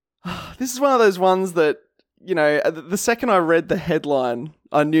This is one of those ones that, you know, the second I read the headline,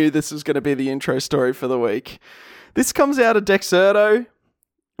 I knew this was going to be the intro story for the week. This comes out of Dexerto and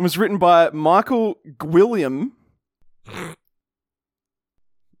was written by Michael Gwilliam.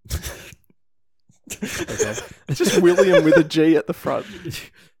 Okay. Just William with a G at the front.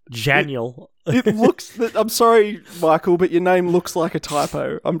 Janiel. It looks... I'm sorry, Michael, but your name looks like a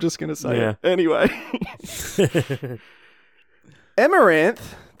typo. I'm just going to say it. Anyway.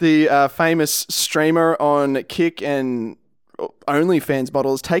 Amaranth, the famous streamer on Kick and OnlyFans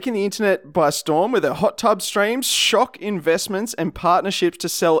model, has taken the internet by storm with her hot tub streams, shock investments, and partnerships to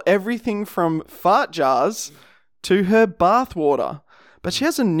sell everything from fart jars to her bathwater. But she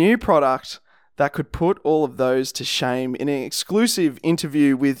has a new product that could put all of those to shame. In an exclusive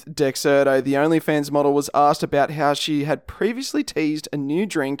interview with Dexerto, the OnlyFans model was asked about how she had previously teased a new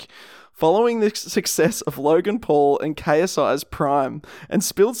drink following the success of Logan Paul and KSI's Prime, and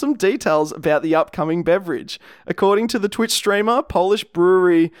spilled some details about the upcoming beverage. According to the Twitch streamer, Polish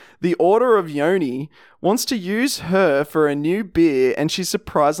brewery The Order of Yoni wants to use her for a new beer, and she's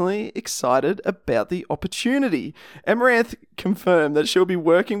surprisingly excited about the opportunity. Amaranth confirmed that she'll be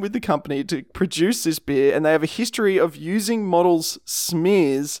working with the company to produce this beer, and they have a history of using models'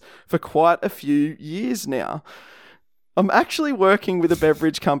 smears for quite a few years now. I'm actually working with a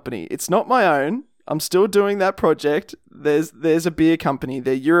beverage company. It's not my own. I'm still doing that project. There's a beer company.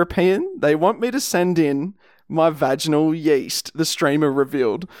 They're European. They want me to send in my vaginal yeast, the streamer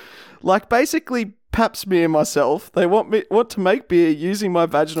revealed. Like basically pap smear myself. They want to make beer using my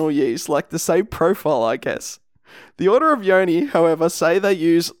vaginal yeast, like the same profile, I guess. The Order of Yoni, however, say they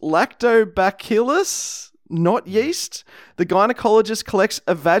use lactobacillus, not yeast. The gynecologist collects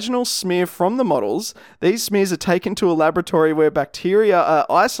a vaginal smear from the models. These smears are taken to a laboratory where bacteria are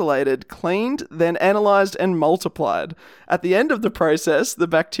isolated, cleaned, then analysed and multiplied. At the end of the process, the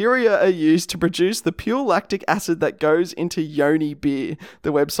bacteria are used to produce the pure lactic acid that goes into Yoni beer,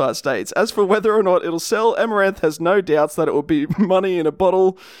 the website states. As for whether or not it'll sell, Amaranth has no doubts that it will be money in a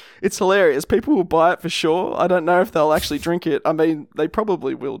bottle. It's hilarious. People will buy it for sure. I don't know if they'll actually drink it. I mean, they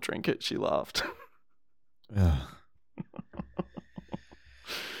probably will drink it, she laughed.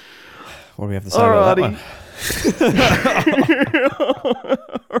 What do we have to say about that one?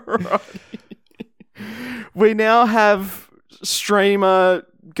 Alrighty. We now have streamer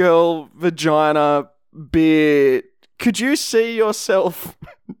girl vagina beer. Could you see yourself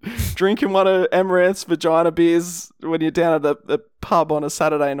drinking one of Amaranth's vagina beers when you're down at a pub on a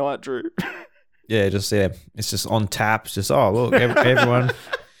Saturday night, Drew? Yeah, it's just on tap. It's just, oh, look, everyone...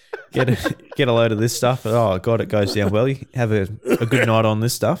 Get a load of this stuff. Oh, God, it goes down well. You have a good night on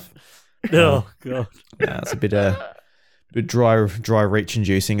this stuff. Oh, God. Yeah, it's a bit dry reach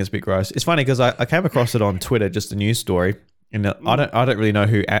inducing. It's a bit gross. It's funny because I came across it on Twitter, just a news story, and I don't really know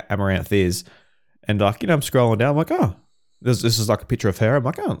who Amaranth is. And I'm scrolling down. I'm like, oh, this is like a picture of her. I'm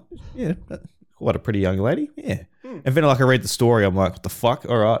like, oh, yeah, what a pretty young lady. Yeah. And then I read the story. I'm like, what the fuck?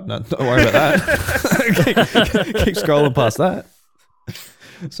 All right, no, don't worry about that. keep scrolling past that.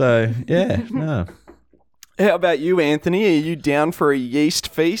 So, yeah, no. How about you, Anthony? Are you down for a yeast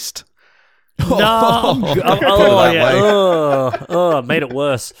feast? No, made it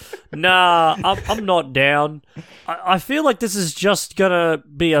worse. Nah, I'm not down. I feel like this is just gonna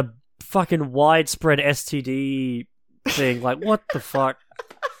be a fucking widespread STD thing. Like, what the fuck?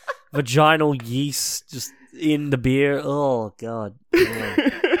 Vaginal yeast just in the beer. Oh, God.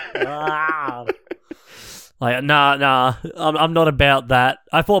 Like, nah, I'm not about that.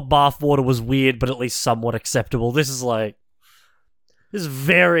 I thought bathwater was weird, but at least somewhat acceptable. This is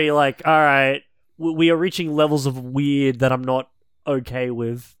very, all right, we are reaching levels of weird that I'm not okay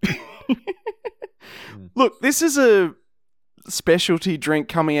with. Look, this is a specialty drink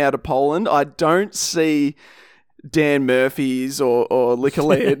coming out of Poland. I don't see Dan Murphy's or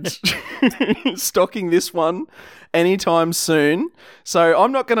Liquorland stocking this one anytime soon. So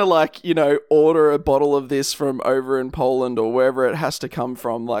I'm not going to order a bottle of this from over in Poland or wherever it has to come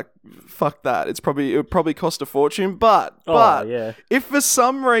from. Like, fuck that. It would probably cost a fortune. But if for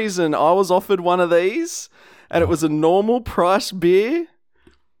some reason I was offered one of these and it was a normal price beer,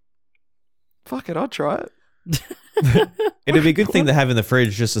 fuck it, I'd try it. It'd be a good thing to have in the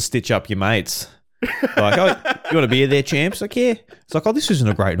fridge just to stitch up your mates. Like, oh, you want a beer there, champs? Like, yeah. It's like, oh, this isn't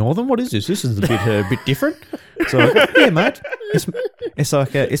a Great Northern. What is this? This is a bit different. So, like, yeah, mate. It's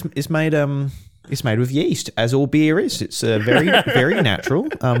like it's made with yeast, as all beer is. It's very very natural,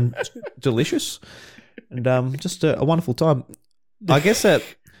 delicious, and just a wonderful time. I guess that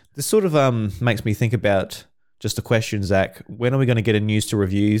this sort of makes me think about just a question, Zach. When are we going to get a news to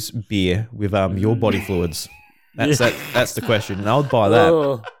reviews beer with your body fluids? That's the question, and I would buy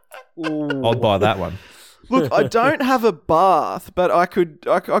that. I'll buy that one. Look, I don't have a bath, but I could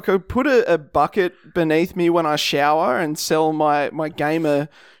put a bucket beneath me when I shower and sell my gamer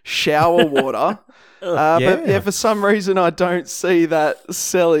shower water. But yeah, for some reason I don't see that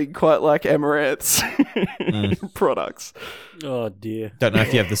selling quite like Amaranth's products. Oh dear. Don't know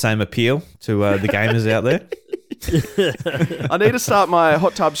if you have the same appeal to the gamers out there. I need to start my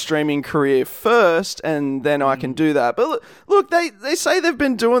hot tub streaming career first, and then I can do that. But look, they say they've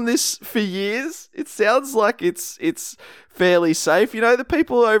been doing this for years. It sounds like it's fairly safe. You know, the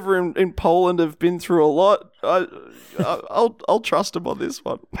people over in Poland have been through a lot. I'll trust them on this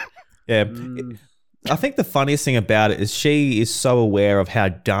one. Yeah. I think the funniest thing about it is she is so aware of how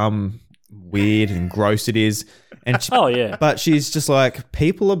dumb, weird, and gross it is. And but she's just like,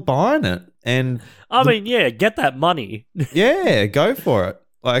 people are buying it. And I mean, yeah, get that money. Yeah, go for it.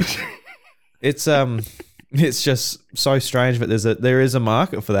 Like, it's just so strange, but there is a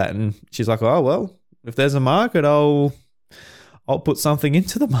market for that. And she's like, oh well, if there's a market, I'll put something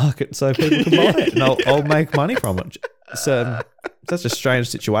into the market so people can buy it, and I'll make money from it. It's such a strange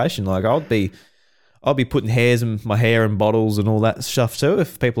situation. Like, I'll be putting my hair in bottles and all that stuff too.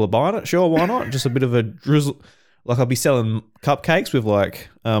 If people are buying it, sure, why not? Just a bit of a drizzle. Like, I'll be selling cupcakes with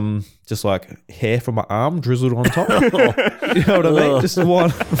just like hair from my arm drizzled on top. You know what I mean? Just why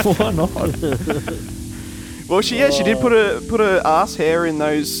not? Well, she did put her ass hair in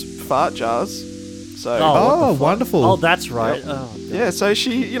those fart jars. So wonderful. Oh, that's right. Yep. Oh, yeah. So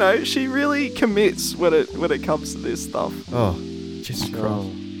she really commits when it comes to this stuff. Oh, just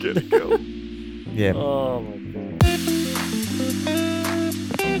oh. Get it, girl. Yeah. Oh my god.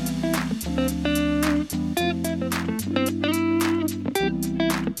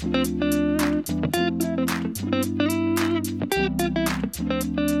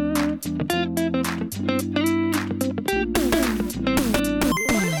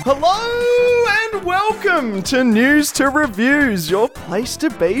 Hello and welcome to News to Reviews, your place to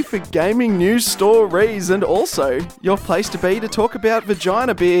be for gaming news stories, and also your place to be to talk about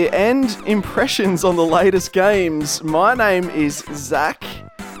vagina beer and impressions on the latest games. My name is Zach,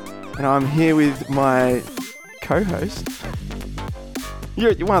 and I'm here with my co-host.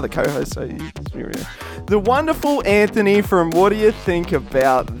 You're one of the co-hosts, so you're the wonderful Anthony from What Do You Think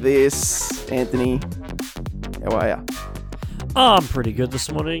About This? Anthony, how are you? Oh, I'm pretty good this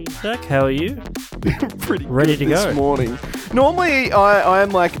morning, Zach. How are you? Pretty ready good to this go. Morning. Normally, I am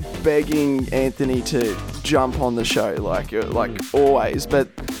like begging Anthony to jump on the show, like always. But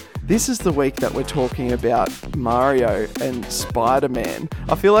this is the week that we're talking about Mario and Spider-Man.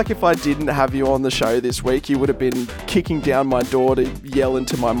 I feel like if I didn't have you on the show this week, you would have been kicking down my door to yell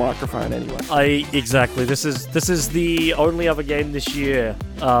into my microphone anyway. Exactly. This is the only other game this year,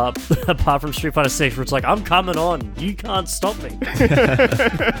 apart from Street Fighter 6, where it's like, I'm coming on. You can't stop me.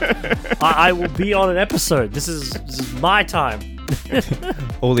 I will be on an episode. This is my time.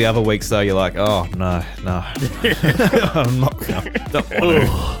 All the other weeks though, you're like, oh no, I'm not going.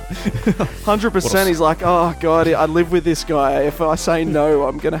 100%. He's like, oh god, I live with this guy. If I say no,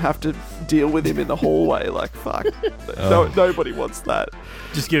 I'm gonna have to deal with him in the hallway. Like, fuck. Nobody wants that.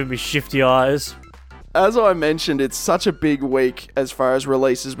 Just giving me shifty eyes. As I mentioned, it's such a big week as far as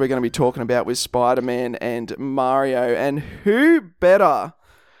releases we're going to be talking about with Spider-Man and Mario. And who better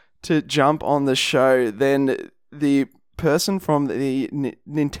to jump on the show than the person from the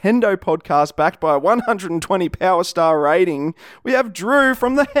Nintendo podcast backed by a 120 Power Star rating? We have Drew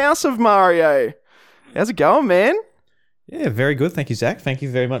from the House of Mario. How's it going, man? Yeah, very good. Thank you, Zach. Thank you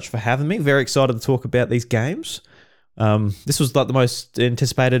very much for having me. Very excited to talk about these games. This was like the most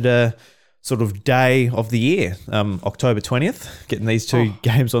anticipated sort of day of the year, October 20th, getting these two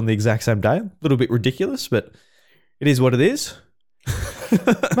games on the exact same day. A little bit ridiculous, but it is what it is.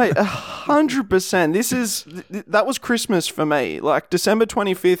 Mate, 100%. That was Christmas for me. Like, December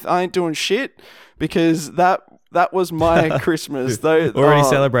 25th, I ain't doing shit because that was my Christmas. Though Already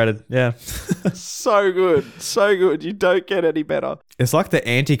celebrated, yeah. So good. So good. You don't get any better. It's like the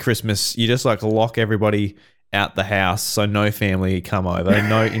anti-Christmas. You just like lock everybody out the house so no family come over,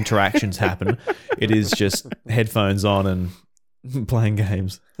 no interactions happen. It is just headphones on and playing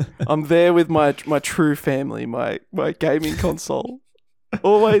games. I'm there with my true family, my gaming console.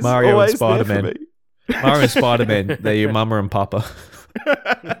 Always Mario always and Spider-Man. there for me. Mario and Spider-Man, they're your mama and papa.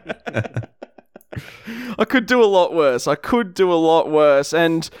 I could do a lot worse.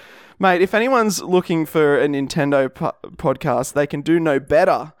 And mate, if anyone's looking for a Nintendo podcast, they can do no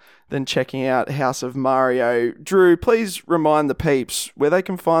better than checking out House of Mario. Drew, please remind the peeps where they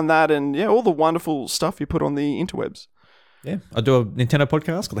can find that and all the wonderful stuff you put on the interwebs. Yeah, I do a Nintendo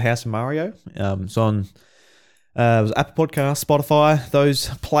podcast called The House of Mario. It's on It was Apple Podcasts, Spotify, those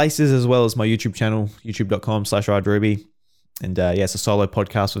places, as well as my YouTube channel, youtube.com/RideRuby. And it's a solo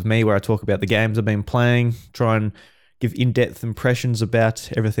podcast with me where I talk about the games I've been playing, try and give in-depth impressions about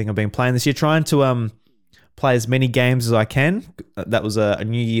everything I've been playing this year, trying to play as many games as I can. That was a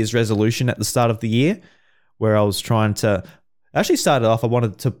New Year's resolution at the start of the year where I was trying to... I actually started off, I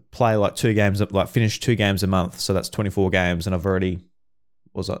wanted to play like finish 2 games a month. So that's 24 games, and I've already...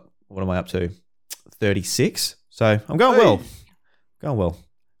 What am I up to? 36. So I'm going well. Going well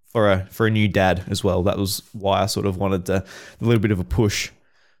for a new dad as well. That was why I sort of wanted a little bit of a push.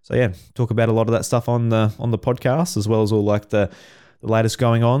 So yeah, talk about a lot of that stuff on the podcast, as well as all like the latest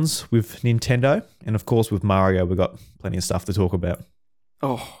going ons with Nintendo, and of course with Mario. We've got plenty of stuff to talk about.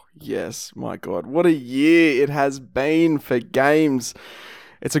 Oh yes, my God, what a year it has been for games.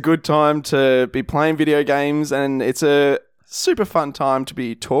 It's a good time to be playing video games, and it's a super fun time to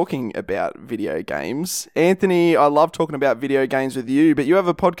be talking about video games. Anthony, I love talking about video games with you, but you have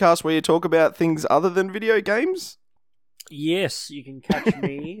a podcast where you talk about things other than video games? Yes, you can catch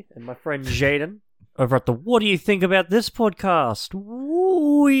me and my friend Jaden over at the What Do You Think About This podcast?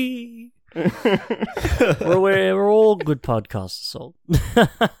 Woo-wee. we're all good podcasters, so.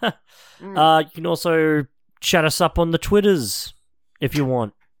 You can also chat us up on the Twitters if you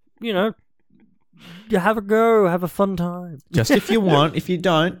want. You know, you have a go, have a fun time. Just if you want. If you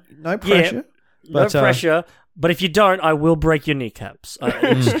don't, no pressure. Yeah, no pressure. But if you don't, I will break your kneecaps.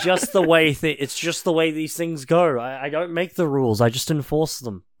 It's just the way it's just the way these things go. I don't make the rules. I just enforce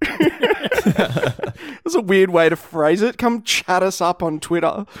them. That's a weird way to phrase it. Come chat us up on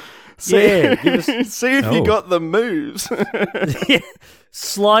Twitter. See if you got the moves.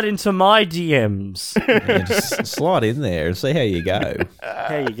 Slide into my DMs. Yeah, just slide in there and see how you go.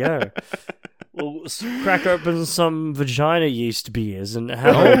 There you go. We'll crack open some vagina yeast beers and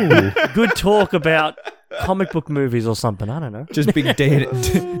have a good talk about comic book movies or something. I don't know. Just big,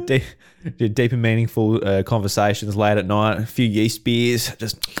 deep and meaningful conversations late at night. A few yeast beers.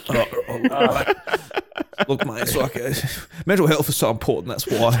 Just look, mate. It's like mental health is so important. That's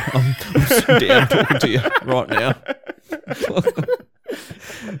why I'm sitting down talking to you right now.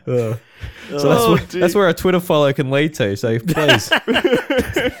 So that's where a Twitter follow can lead to. So please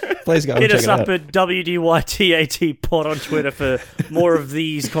go and hit check us it up out. at WDYTAT pod on Twitter for more of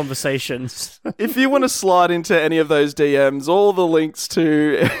these conversations. If you want to slide into any of those DMs, all the links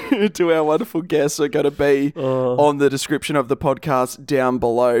to our wonderful guests are going to be on the description of the podcast down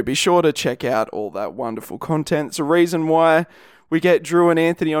below. Be sure to check out all that wonderful content. It's a reason why we get Drew and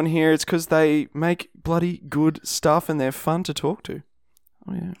Anthony on here. It's because they make bloody good stuff and they're fun to talk to.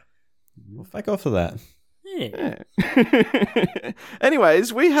 Oh, yeah. Well, fuck off of that. Yeah.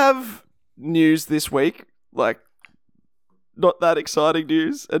 Anyways, we have news this week. Like, not that exciting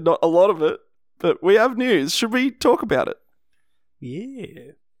news and not a lot of it, but we have news. Should we talk about it?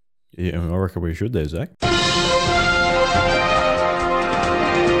 Yeah. Yeah, I reckon we should there, Zach.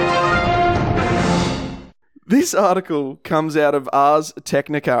 This article comes out of Ars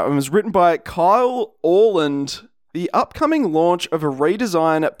Technica and was written by Kyle Orland. The upcoming launch of a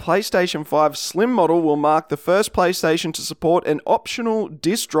redesigned PlayStation 5 Slim model will mark the first PlayStation to support an optional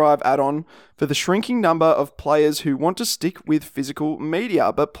disc drive add-on for the shrinking number of players who want to stick with physical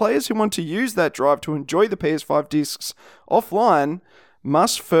media. But players who want to use that drive to enjoy the PS5 discs offline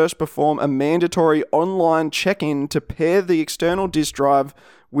must first perform a mandatory online check-in to pair the external disc drive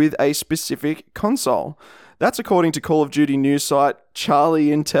with a specific console. That's according to Call of Duty news site Charlie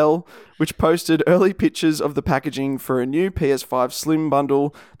Intel, which posted early pictures of the packaging for a new PS5 Slim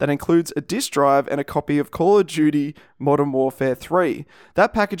bundle that includes a disc drive and a copy of Call of Duty Modern Warfare 3.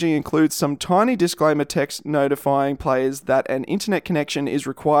 That packaging includes some tiny disclaimer text notifying players that an internet connection is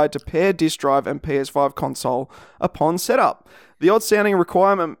required to pair disc drive and PS5 console upon setup. The odd-sounding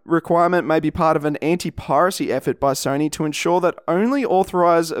requirement may be part of an anti-piracy effort by Sony to ensure that only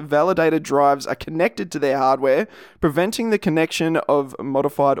authorized validated drives are connected to their hardware, preventing the connection of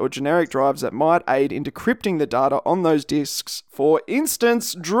modified or generic drives that might aid in decrypting the data on those discs. For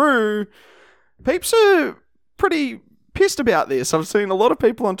instance, Drew, peeps are pretty pissed about this. I've seen a lot of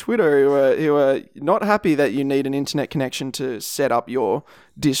people on Twitter who are not happy that you need an internet connection to set up your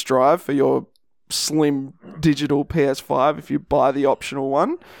disc drive for your slim digital PS5 if you buy the optional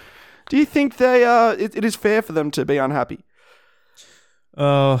one. Do you think it is fair for them to be unhappy?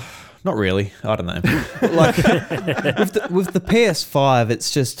 Not really. I don't know. Like with the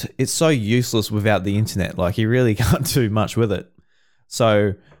PS5, it's so useless without the internet. Like you really can't do much with it.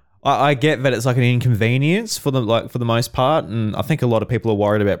 So I get that it's like an inconvenience for the most part, and I think a lot of people are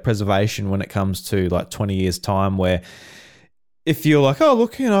worried about preservation when it comes to like 20 years time, where if you're like, oh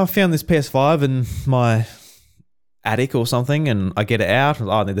look, I found this PS5 and my attic or something, and I get it out.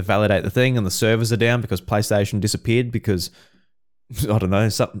 I need to validate the thing, and the servers are down because PlayStation disappeared because I don't know,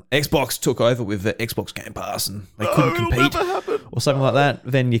 Xbox took over with the Xbox Game Pass and they couldn't compete or something like that.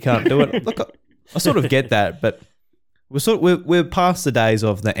 Then you can't do it. Look, I sort of get that, but we're past the days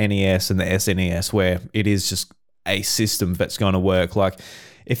of the NES and the SNES where it is just a system that's going to work. Like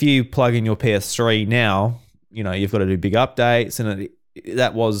if you plug in your PS3 now, you know, you've got to do big updates, and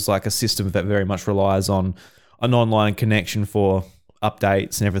that was like a system that very much relies on an online connection for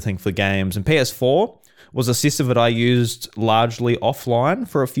updates and everything for games. And PS4 was a system that I used largely offline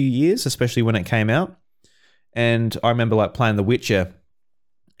for a few years, especially when it came out. And I remember like playing The Witcher,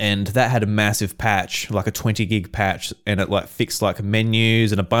 and that had a massive patch, like a 20 gig patch, and it like fixed like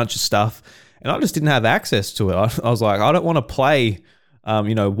menus and a bunch of stuff. And I just didn't have access to it. I was like, I don't want to play,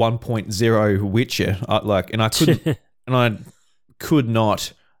 1.0 Witcher. I couldn't, and I could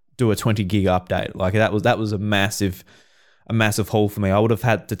not do a 20 gig update. Like that was a massive haul for me. I would have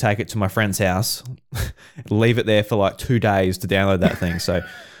had to take it to my friend's house, leave it there for like 2 days to download that thing. So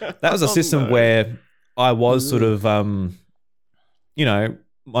that was a system where I was sort of,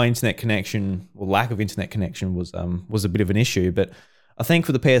 my internet connection or lack of internet connection was a bit of an issue. But I think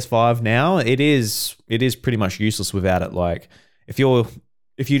for the PS5 now, it is pretty much useless without it. Like if you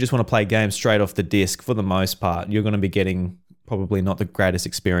just want to play games straight off the disc, for the most part, you're going to be getting probably not the greatest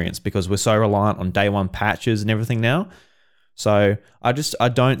experience because we're so reliant on day one patches and everything now. So I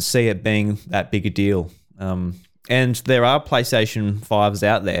don't see it being that big a deal. And there are PlayStation 5s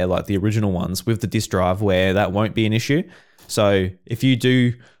out there, like the original ones with the disc drive, where that won't be an issue. So if you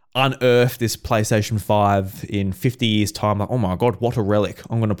do unearth this PlayStation 5 in 50 years' time, like, oh my God, what a relic.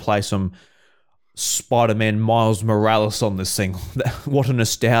 I'm going to play some Spider-Man Miles Morales on this thing. What a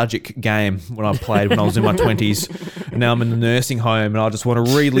nostalgic game when I played when I was in my 20s. And now I'm in the nursing home and I just want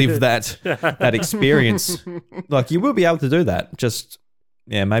to relive that experience. Like, you will be able to do that. Just,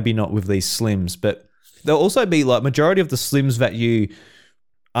 yeah, maybe not with these Slims, but there'll also be like majority of the Slims that you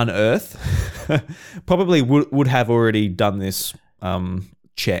unearth probably would have already done this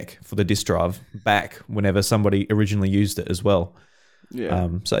check for the disk drive back whenever somebody originally used it as well. Yeah.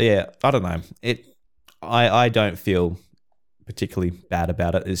 So yeah, I don't know. I don't feel particularly bad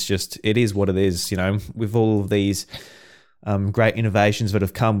about it. It's just, it is what it is, with all of these great innovations that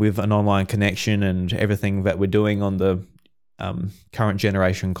have come with an online connection and everything that we're doing on the current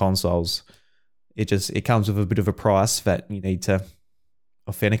generation consoles. It comes with a bit of a price that you need to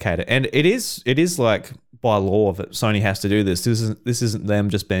authenticate it. And it is like by law that Sony has to do this. This isn't them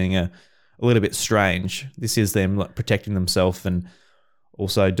just being a little bit strange. This is them like protecting themselves and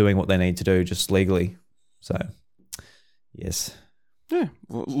also doing what they need to do just legally. So, yes. Yeah,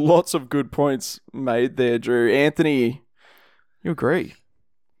 lots of good points made there, Drew. Anthony, you agree?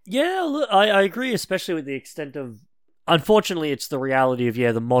 Yeah, look, I agree, especially with the extent of... Unfortunately, it's the reality of,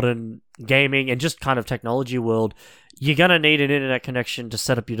 the modern gaming and just kind of technology world. You're going to need an internet connection to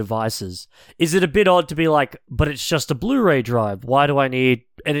set up your devices. Is it a bit odd to be like, but it's just a Blu-ray drive? Why do I need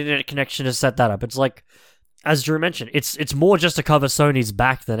an internet connection to set that up? It's like, as Drew mentioned, it's more just to cover Sony's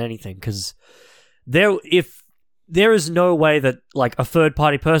back than anything, because if there is no way that like a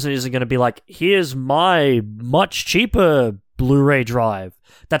third-party person isn't going to be like, here's my much cheaper Blu-ray drive.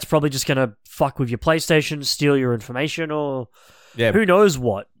 That's probably just going to fuck with your PlayStation, steal your information, or who knows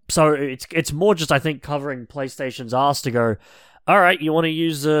what. So it's more just, I think, covering PlayStation's ass to go, all right, you want to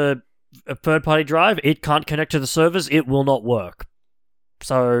use a third-party drive? It can't connect to the servers. It will not work.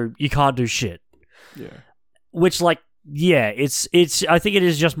 So you can't do shit. Yeah. Which, like, it's. I think it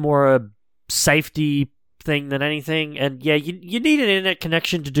is just more a safety thing than anything. And you need an internet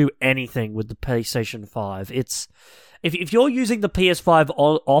connection to do anything with the PlayStation 5. It's if you're using the PS5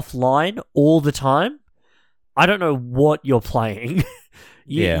 offline all the time, I don't know what you're playing.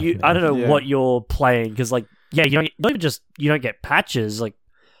 I don't know what you're playing, because you don't get patches.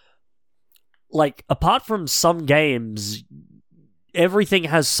 Like apart from some games, everything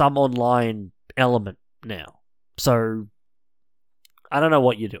has some online element now. So I don't know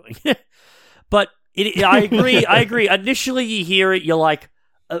what you're doing. But I agree. Initially you hear it, you're like,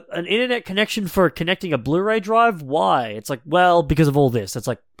 an internet connection for connecting a Blu-ray drive? Why? It's like, well, because of all this. It's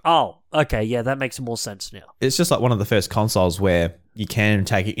like, oh, okay, yeah, that makes more sense now. It's just like one of the first consoles where you can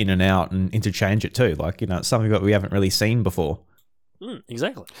take it in and out and interchange it too. Like, it's something that we haven't really seen before.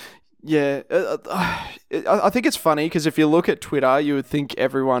 Exactly. Yeah. I think it's funny because if you look at Twitter, you would think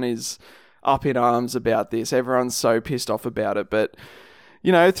everyone is up in arms about this. Everyone's so pissed off about it. But,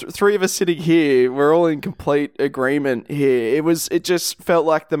 three of us sitting here, we're all in complete agreement here. It just felt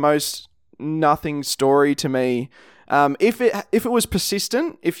like the most nothing story to me. If it was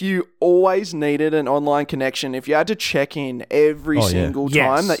persistent, if you always needed an online connection, if you had to check in every single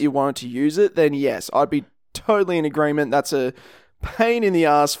time that you wanted to use it, then yes, I'd be totally in agreement. That's a pain in the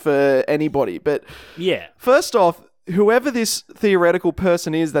ass for anybody. But first off, whoever this theoretical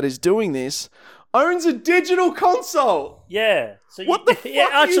person is that is doing this owns a digital console. Yeah. So what the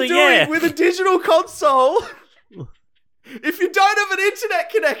fuck are you doing with a digital console if you don't have an internet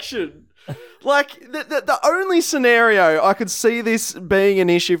connection? Like, the only scenario I could see this being an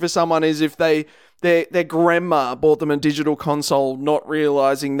issue for someone is if their grandma bought them a digital console, not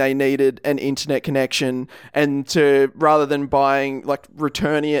realizing they needed an internet connection, and rather than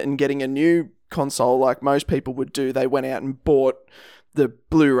returning it and getting a new console like most people would do, they went out and bought the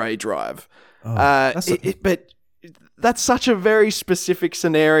Blu-ray drive. But that's such a very specific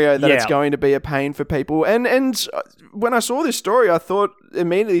scenario that it's going to be a pain for people. And when I saw this story, I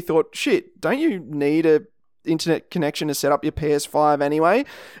immediately thought, shit, don't you need a internet connection to set up your PS5 anyway?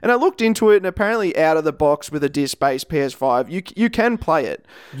 And I looked into it, and apparently out of the box with a disc-based PS5, you can play it.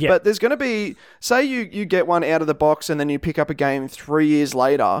 Yeah. But there's going to be, say you get one out of the box and then you pick up a game 3 years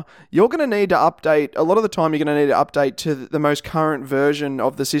later, you're going to need to update, a lot of the time you're going to need to update to the most current version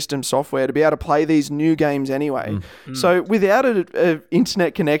of the system software to be able to play these new games anyway. So without an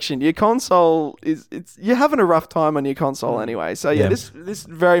internet connection, your console you're having a rough time on your console anyway. So this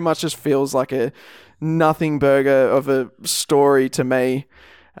very much just feels like a nothing burger of a story to me.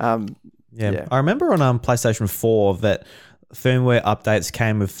 I remember on PlayStation 4 that firmware updates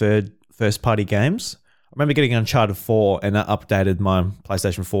came with first-party games. I remember getting Uncharted 4, and that updated my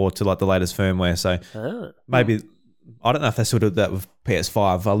PlayStation 4 to the latest firmware. So maybe, I don't know if they still do that with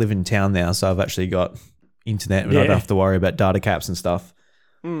PS5. I live in town now, so I've actually got internet and I don't have to worry about data caps and stuff.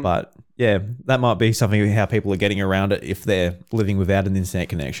 But yeah, that might be something how people are getting around it if they're living without an internet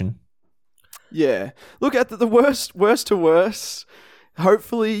connection. Yeah. Look, at the worst to worst,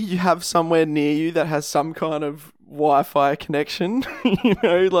 hopefully you have somewhere near you that has some kind of Wi-Fi connection.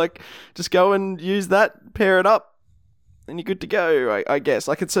 Just go and use that, pair it up, and you're good to go, I guess.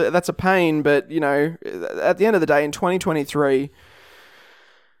 That's a pain, but, at the end of the day, in 2023,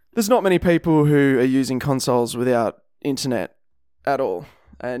 there's not many people who are using consoles without internet at all.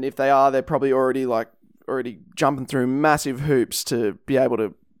 And if they are, they're probably already jumping through massive hoops to be able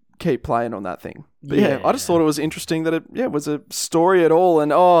to keep playing on that thing. But I just thought it was interesting that it was a story at all.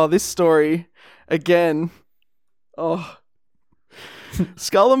 And this story again,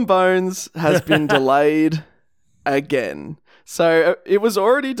 Skull and Bones has been delayed again. So it was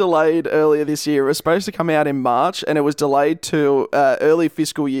already delayed earlier this year. It was supposed to come out in March, and it was delayed to early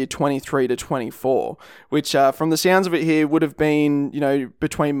fiscal year 23 to 24, which from the sounds of it here would have been,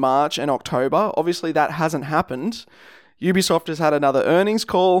 between March and October. Obviously that hasn't happened. Ubisoft has had another earnings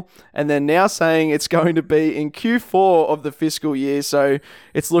call, and they're now saying it's going to be in Q4 of the fiscal year. So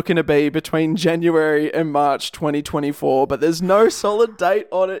it's looking to be between January and March 2024, but there's no solid date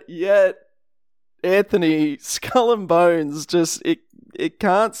on it yet. Anthony, Skull and Bones, it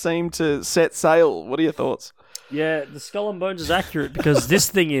can't seem to set sail. What are your thoughts? Yeah, the Skull and Bones is accurate because this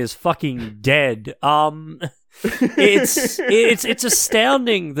thing is fucking dead. It's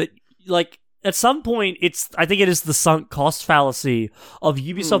astounding that, at some point, I think it is the sunk cost fallacy of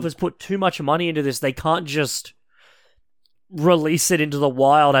Ubisoft has put too much money into this. They can't just release it into the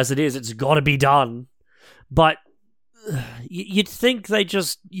wild as it is. It's got to be done. But you'd think they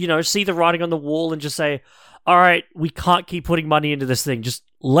just, see the writing on the wall and just say, all right, we can't keep putting money into this thing. Just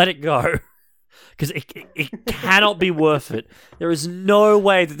let it go. Because it cannot be worth it. There is no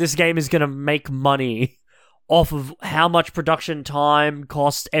way that this game is going to make money off of how much production time,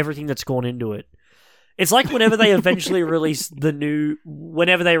 cost, everything that's gone into it. It's like whenever they eventually release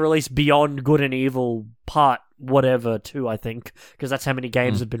whenever they release Beyond Good and Evil Part whatever 2, I think, because that's how many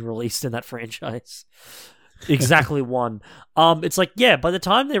games have been released in that franchise. Exactly one. It's like, by the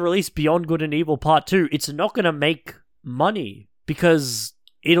time they release Beyond Good and Evil Part 2, it's not going to make money because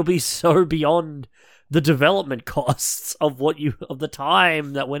it'll be so beyond the development costs of the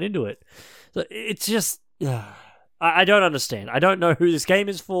time that went into it. So it's just, I don't understand. I don't know who this game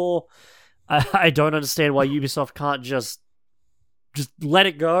is for. I don't understand why Ubisoft can't just let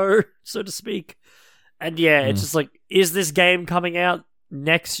it go, so to speak. And it's just like, is this game coming out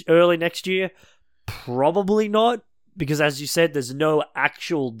early next year? Probably not, because as you said, there's no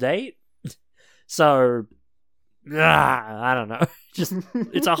actual date. So, I don't know. Just,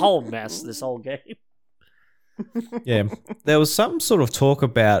 it's a whole mess, this whole game. Yeah. There was some sort of talk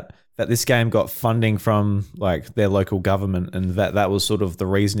about that this game got funding from their local government, and that was sort of the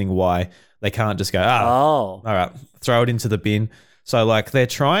reasoning why they can't just go, all right, throw it into the bin. So they're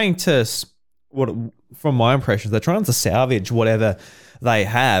trying to from my impressions, they're trying to salvage whatever they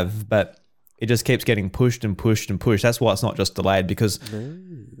have, but it just keeps getting pushed and pushed and pushed. That's why it's not just delayed, because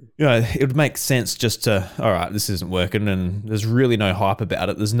it would make sense just to, all right, this isn't working, and there's really no hype about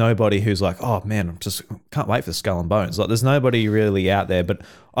it. There's nobody who's like, oh man, can't wait for Skull and Bones. Like, there's nobody really out there. But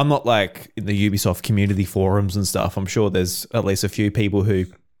I'm not like in the Ubisoft community forums and stuff. I'm sure there's at least a few people who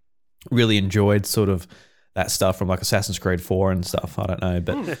really enjoyed sort of that stuff from like Assassin's Creed 4 and stuff. I don't know,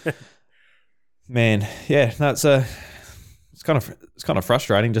 but man, yeah, that's it's kind of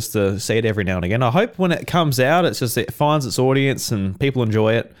frustrating just to see it every now and again. I hope when it comes out, it finds its audience and people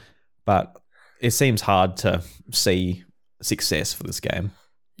enjoy it, but it seems hard to see success for this game.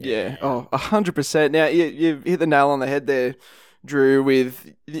 Yeah, 100%. Now you hit the nail on the head there, Drew.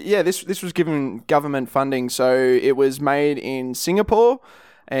 With this was given government funding, so it was made in Singapore.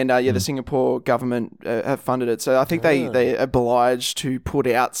 And the Singapore government have funded it. So I think they obliged to put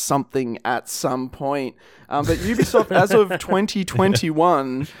out something at some point. But Ubisoft, as of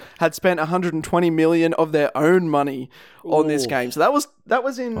 2021, had spent 120 million of their own money on this game. So that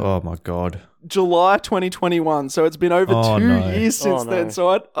was in oh my god, July 2021. So it's been over 2 years since then.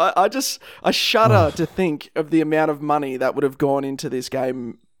 So I shudder to think of the amount of money that would have gone into this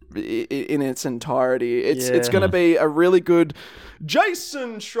game in its entirety. It's going to be a really good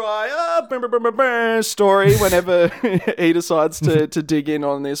Jason Schreier story whenever he decides to dig in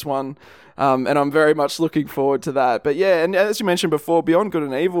on this one. And I'm very much looking forward to that. But yeah, and as you mentioned before, Beyond Good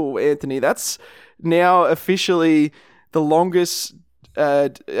and Evil, Anthony, that's now officially the longest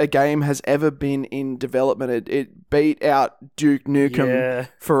a game has ever been in development. It beat out Duke Nukem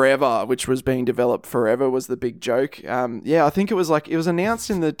Forever, which was being developed forever, was the big joke. I think it was announced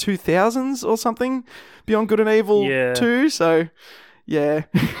in the 2000s or something, Beyond Good and Evil 2. So yeah,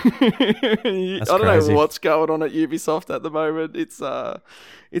 I don't know what's going on at Ubisoft at the moment.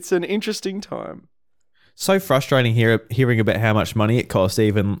 It's an interesting time. So frustrating hearing about how much money it cost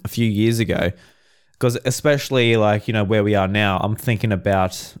even a few years ago. Because especially like, where we are now, I'm thinking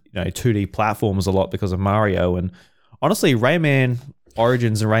about, 2D platforms a lot because of Mario. And honestly, Rayman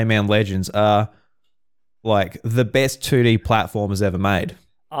Origins and Rayman Legends are like the best 2D platformers ever made.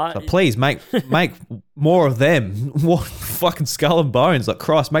 So please make more of them. What fucking Skull and Bones? Like,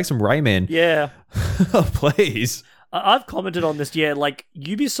 Christ, make some Rayman. Yeah. Please. I've commented on this, like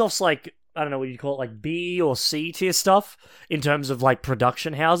Ubisoft's like, I don't know what you call it, like B or C tier stuff in terms of like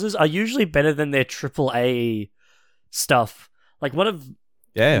production houses are usually better than their AAA stuff. Like one of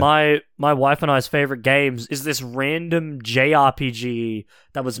my wife and I's favorite games is this random JRPG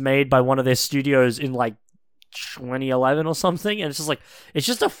that was made by one of their studios in like 2011 or something, and it's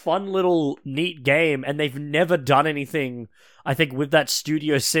just a fun little neat game, and they've never done anything I think with that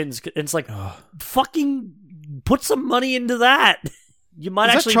studio since. And it's like fucking put some money into that. You might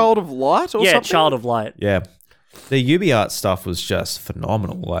actually Child of Light or something? Yeah, Child of Light. Yeah. The UbiArt stuff was just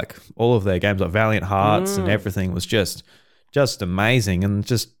phenomenal. Like all of their games, like Valiant Hearts and everything was just amazing. And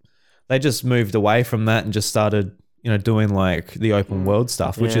they just moved away from that and just started, doing like the open world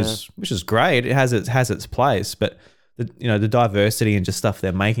stuff, which is great. It has its place, but the diversity and just stuff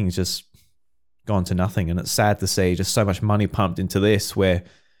they're making is just gone to nothing. And it's sad to see just so much money pumped into this where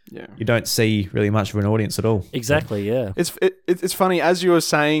you don't see really much of an audience at all. Exactly, yeah. It's funny, as you were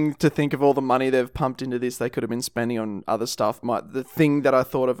saying, to think of all the money they've pumped into this, they could have been spending on other stuff. The thing that I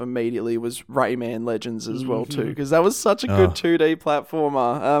thought of immediately was Rayman Legends as well too, because that was such a good 2D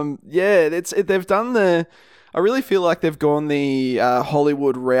platformer. They've done I really feel like they've gone the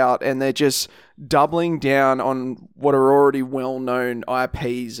Hollywood route, and they're just doubling down on what are already well-known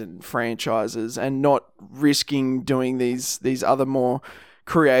IPs and franchises, and not risking doing these other more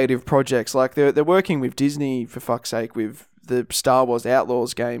creative projects. Like they're working with Disney, for fuck's sake, with the Star Wars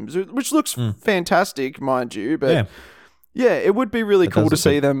Outlaws games, which looks fantastic, mind you, but it would be really cool to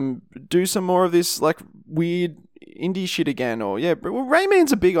see them do some more of this like weird indie shit again. Or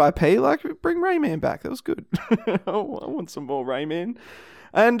Rayman's a big IP, like bring Rayman back. That was good. I want some more Rayman.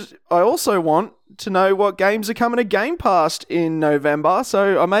 And I also want to know what games are coming to Game Pass in November,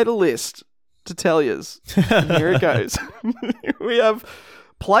 so I made a list to tell yous. Here it goes. We have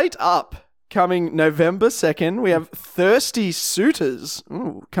Plate Up coming November 2nd. We have Thirsty Suitors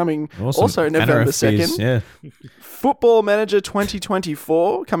coming also November 2nd. Yeah. Football Manager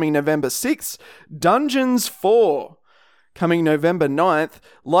 2024 coming November 6th. Dungeons 4 coming November 9th.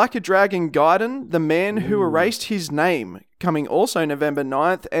 Like a Dragon Gaiden, The Man Who Erased His Name coming also November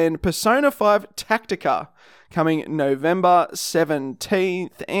 9th. And Persona 5 Tactica coming November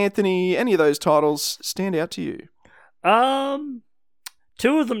 17th. Anthony, any of those titles stand out to you?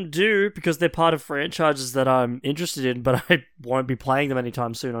 Two of them do, because they're part of franchises that I'm interested in, but I won't be playing them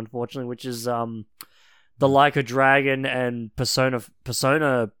anytime soon, unfortunately, which is the Like a Dragon and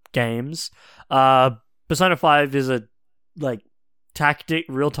Persona games. Persona 5 is a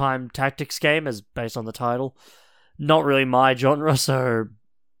real-time tactics game, as based on the title. Not really my genre, so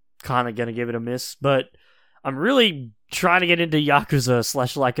kind of gonna give it a miss, but I'm really trying to get into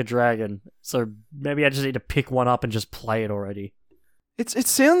Yakuza / Like a Dragon, so maybe I just need to pick one up and just play it already. It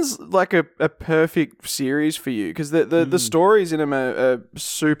sounds like a perfect series for you, because the stories in them are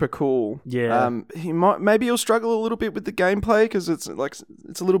super cool. Yeah. Maybe you'll struggle a little bit with the gameplay, because it's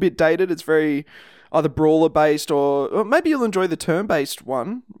a little bit dated. It's very either brawler based, or maybe you'll enjoy the turn based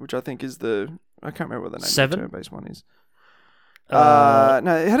one, which I think is I can't remember what the name 7? of the turn based one is.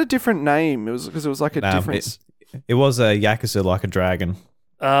 No, it had a different name. It was because it was like a different. It was a Yakuza Like a Dragon.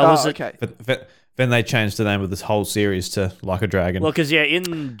 Was it? Okay. But then they changed the name of this whole series to Like a Dragon. Well, because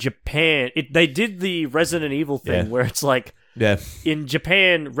in Japan, they did the Resident Evil thing, where it's like, in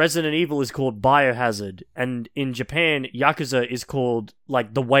Japan, Resident Evil is called Biohazard, and in Japan, Yakuza is called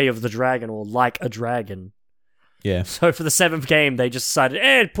like The Way of the Dragon or Like a Dragon. Yeah. So for the 7th game, they just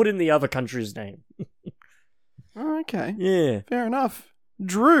decided, put in the other country's name. Oh, okay. Yeah. Fair enough.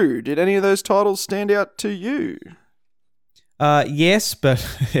 Drew, did any of those titles stand out to you? Yes, but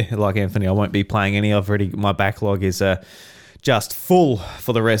like Anthony, I won't be playing any. My backlog is just full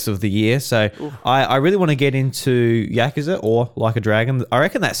for the rest of the year. So I really want to get into Yakuza or Like a Dragon. I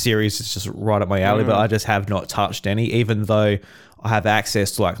reckon that series is just right up my alley, but I just have not touched any, even though I have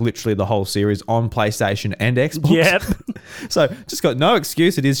access to like literally the whole series on PlayStation and Xbox. Yep. So just got no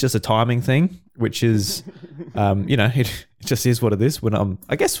excuse. It is just a timing thing, which is, it just is what it is.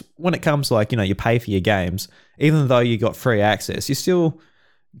 I guess when it comes to like, you pay for your games, even though you got free access, you still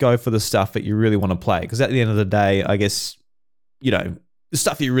go for the stuff that you really want to play. Because at the end of the day, I guess, the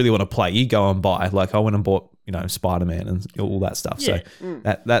stuff you really want to play, you go and buy. Like I went and bought, Spider-Man and all that stuff. Yeah.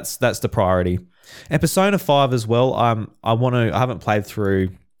 So that's the priority. And Persona 5 as well. I haven't played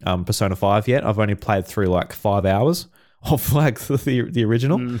through Persona 5 yet. I've only played through like 5 hours of like the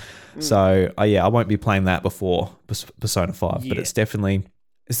original. So I won't be playing that before Persona 5, but I definitely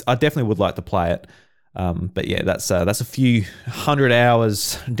would like to play it. But yeah, that's a few 100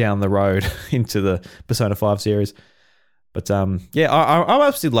 hours down the road into the Persona 5 series. But I'm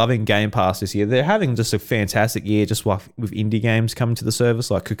absolutely loving Game Pass this year. They're having just a fantastic year, just with indie games coming to the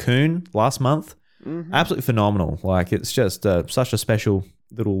service, like Cocoon last month. Mm-hmm. Absolutely phenomenal. Like it's just such a special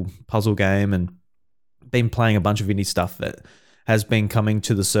little puzzle game, and been playing a bunch of indie stuff that has been coming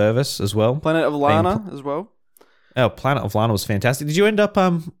to the service as well. Planet of Lana as well. Oh, Planet of Lana was fantastic. Did you end up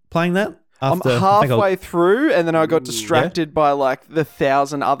playing that? I'm halfway through, and then I got distracted by like the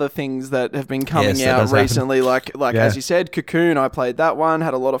 1,000 other things that have been coming out recently. Like as you said, Cocoon. I played that one,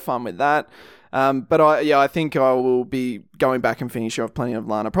 had a lot of fun with that. But I think I will be going back and finishing off Planet of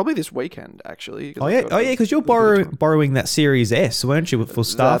Lana probably this weekend, actually. Because you're borrowing that Series S, weren't you, for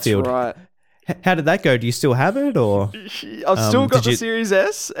Starfield? That's right. How did that go? Do you still have it, or I've still got the Series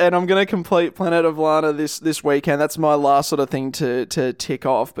S, and I'm going to complete Planet of Lana this weekend. That's my last sort of thing to tick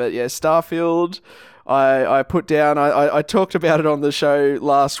off. But yeah, Starfield, I put down. I talked about it on the show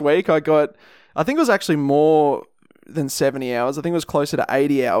last week. I think it was actually more than 70 hours. I think it was closer to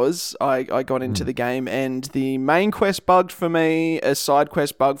 80 hours. I got into the game, and the main quest bugged for me, a side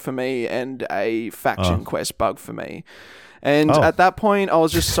quest bugged for me, and a faction quest bugged for me. And at that point, I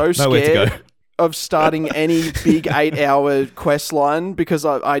was just so scared of starting any big 8-hour quest line, because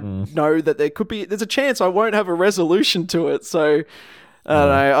I know that there's a chance I won't have a resolution to it. So I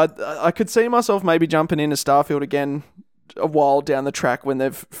don't know. I could see myself maybe jumping into Starfield again a while down the track when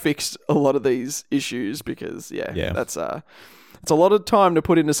they've fixed a lot of these issues, because that's it's a lot of time to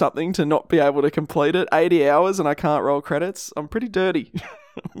put into something to not be able to complete it. 80 hours and I can't roll credits. I'm pretty dirty.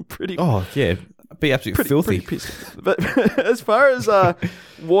 Be absolutely filthy. Pretty pissed. But as far as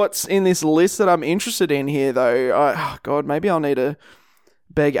what's in this list that I'm interested in here, though, maybe I'll need to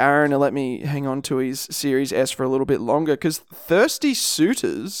beg Aaron to let me hang on to his Series S for a little bit longer, because Thirsty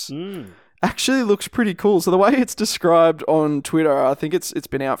Suitors actually looks pretty cool. So the way it's described on Twitter, I think it's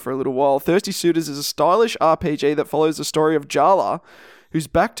been out for a little while. Thirsty Suitors is a stylish RPG that follows the story of Jala, who's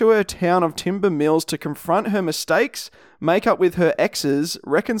back to her town of Timber Mills to confront her mistakes, make up with her exes,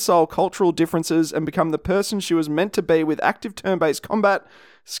 reconcile cultural differences, and become the person she was meant to be, with active turn-based combat,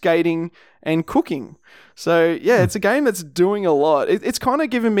 skating, and cooking. So, yeah, it's a game that's doing a lot. It's kind of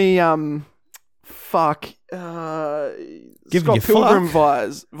giving me, Scott Pilgrim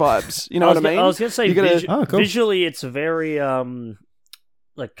vibes. You know what I mean? I was going to say, visually, it's very, kind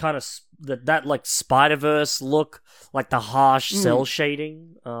of that like Spider-Verse look, like the harsh cell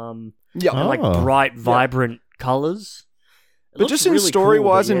shading, Yeah. and like bright, vibrant colors. But just in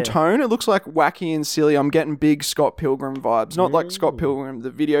story-wise and tone, it looks like wacky and silly. I'm getting big Scott Pilgrim vibes. Not like Scott Pilgrim,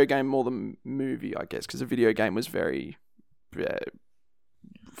 the video game, more the movie, I guess, because the video game was very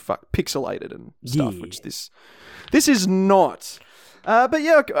pixelated and stuff, which this is not. But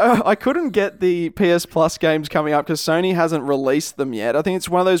yeah, I couldn't get the PS Plus games coming up because Sony hasn't released them yet. I think it's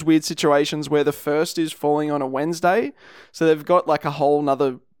one of those weird situations where the first is falling on a Wednesday, so they've got like a whole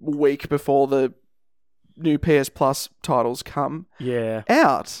nother week before the new PS Plus titles come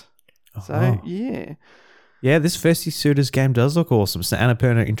out. So, yeah. Yeah, this Thirsty Suitors game does look awesome. It's an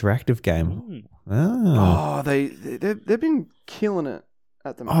Annapurna interactive game. Oh, they've been killing it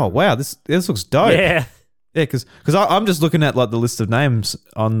at the moment. Oh, wow. This looks dope. Yeah. Yeah, because I'm just looking at like the list of names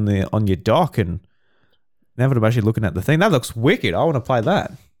on your dock, and now that I'm actually looking at the thing, that looks wicked. I want to play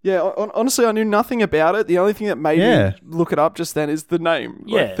that. Yeah, honestly, I knew nothing about it. The only thing that made me look it up just then is the name.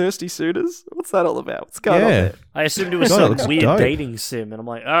 Yeah. Like, Thirsty Suitors? What's that all about? What's going on there? I assumed it was some weird dating sim, and I'm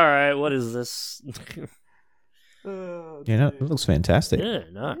like, all right, what is this? It looks fantastic.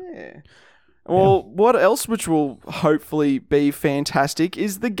 Yeah. Well, what else, which will hopefully be fantastic,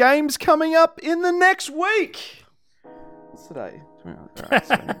 is the games coming up in the next week. What's today? All right,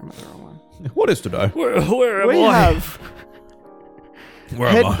 so I'm the wrong one. What is today? Where am We I? have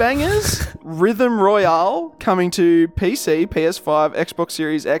Headbangers Rhythm Royale coming to PC, PS5, Xbox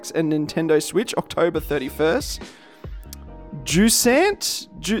Series X, and Nintendo Switch October 31st. Jusant,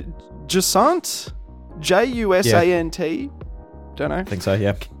 Jusant, don't know. I think so,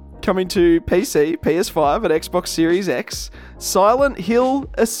 yeah. Coming to PC, PS5, and Xbox Series X. Silent Hill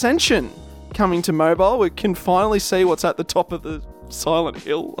Ascension coming to mobile. We can finally see what's at the top of the Silent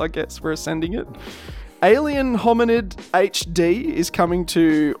Hill, I guess. We're ascending it. Alien Hominid HD is coming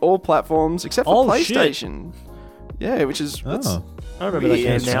to all platforms except for PlayStation. Shit. Yeah, which is... I remember that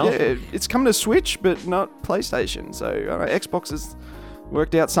game now. Yeah, it's coming to Switch, but not PlayStation. So Xbox has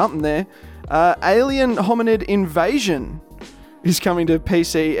worked out something there. Alien Hominid Invasion is coming to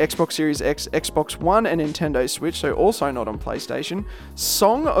PC, Xbox Series X, Xbox One, and Nintendo Switch, so also not on PlayStation.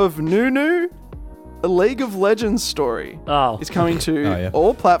 Song of Nunu, a League of Legends story, is coming to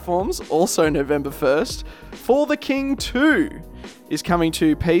all platforms, also November 1st. For the King 2 is coming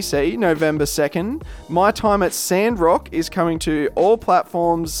to PC, November 2nd. My Time at Sandrock is coming to all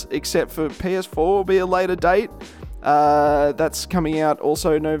platforms except for PS4 will be a later date. That's coming out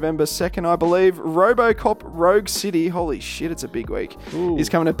also November 2nd, I believe. RoboCop Rogue City, holy shit, it's a big week, is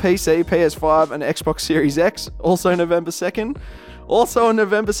coming to PC, PS5, and Xbox Series X, also November 2nd. Also on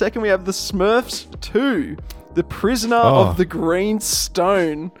November 2nd, we have The Smurfs 2, The Prisoner of the Green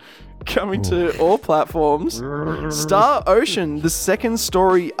Stone, coming to all platforms. Star Ocean, The Second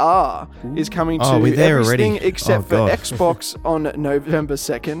Story R, is coming to everything except for Xbox on November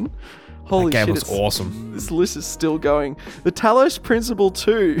 2nd. Holy that game shit, was awesome. This list is still going. The Talos Principle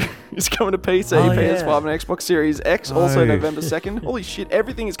 2 is coming to PC, PS5, and Xbox Series X, also November 2nd. Holy shit,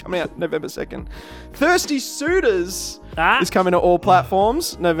 everything is coming out November 2nd. Thirsty Suitors is coming to all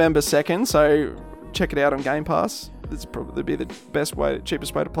platforms November 2nd, so check it out on Game Pass. This would probably be the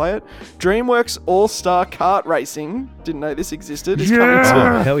cheapest way to play it. DreamWorks All-Star Kart Racing, didn't know this existed, is coming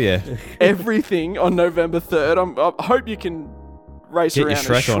to hell yeah. everything on November 3rd. I hope you can race get around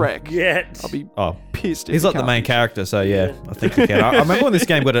your Shrek as Shrek. Yeah. I'll be pissed if he's you like the can't. main character, so yeah, I think you can. I remember when this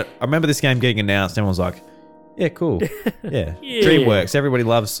game I remember this game getting announced, everyone was like, yeah, cool. Yeah. DreamWorks, everybody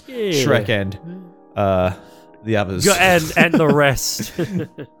loves Shrek and the others. And the rest.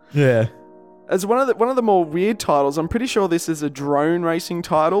 Yeah. As one of the more weird titles, I'm pretty sure this is a drone racing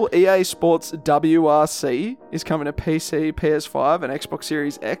title. EA Sports WRC is coming to PC, PS5, and Xbox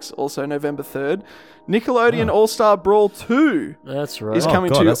Series X, also November 3rd. Nickelodeon All-Star Brawl 2 is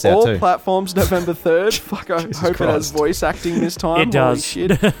coming to all platforms November 3rd. Fuck, I hope it has voice acting this time. It does.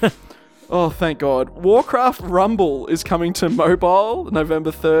 Holy shit. Oh, thank God. Warcraft Rumble is coming to mobile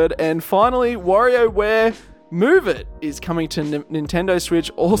November 3rd. And finally, WarioWare Move It is coming to Nintendo Switch,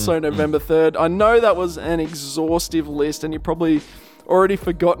 also November 3rd. I know that was an exhaustive list, and you've probably already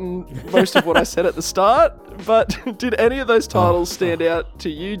forgotten most of what I said at the start, but did any of those titles stand out to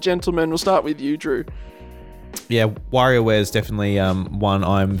you, gentlemen? We'll start with you, Drew. Yeah, WarioWare is definitely one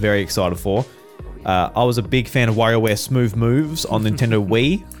I'm very excited for. I was a big fan of WarioWare Smooth Moves on Nintendo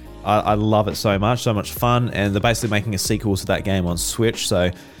Wii. I love it so much fun, and they're basically making a sequel to that game on Switch, so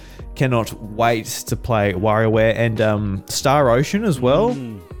cannot wait to play WarioWare. And Star Ocean as well.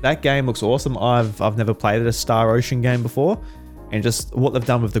 That game looks awesome. I've never played a Star Ocean game before, and just what they've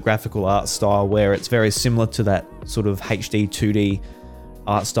done with the graphical art style, where it's very similar to that sort of HD 2D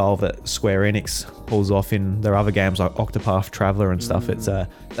art style that Square Enix pulls off in their other games like Octopath Traveler and stuff. It's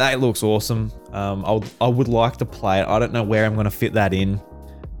that looks awesome. I would like to play it. I don't know where I'm going to fit that in.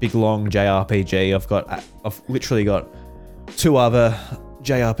 Big long JRPG. I've literally got 2 other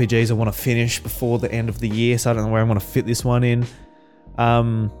JRPGs I want to finish before the end of the year, so I don't know where I'm going to fit this one in.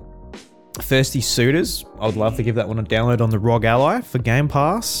 Thirsty Suitors, I would love to give that one a download on the ROG Ally for Game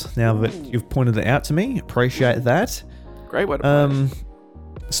Pass. Now that you've pointed it out to me, appreciate that. Great way to play.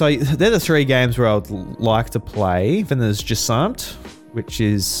 So they're the 3 games where I would like to play. Then there's Jusant, which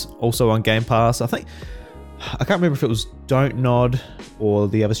is also on Game Pass. I can't remember if it was Don't Nod or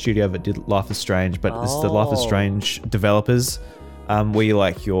the other studio that did Life is Strange, but it's the Life is Strange developers,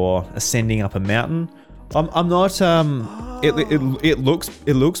 where you're ascending up a mountain. I'm not. It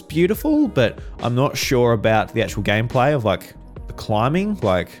looks beautiful, but I'm not sure about the actual gameplay of like the climbing.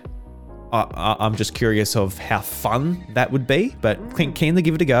 Like, I'm just curious of how fun that would be. But keen to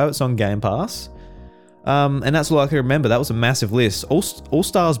give it a go. It's on Game Pass, and that's all I can remember. That was a massive list. All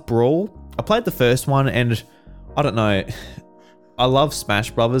Stars Brawl. I played the first one, and I don't know. I love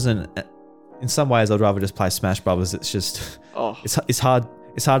Smash Brothers, and in some ways, I'd rather just play Smash Brothers. It's just, it's hard.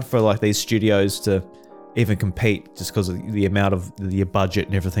 It's hard for like these studios to even compete just because of the amount of the budget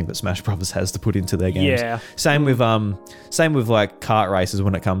and everything that Smash Brothers has to put into their games. Yeah. Same with like kart races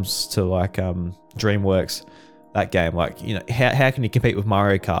when it comes to like DreamWorks. That game, like, you know, how can you compete with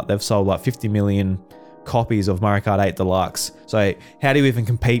Mario Kart? They've sold like 50 million copies of Mario Kart 8 Deluxe. So how do you even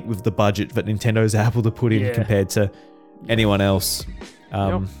compete with the budget that Nintendo's able to put in compared to anyone else?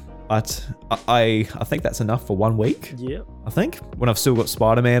 But I think that's enough for 1 week. Yeah. I think when I've still got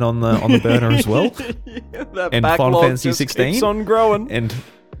Spider-Man on the burner as well, That and backlog Final Fantasy just 16 keeps on growing. and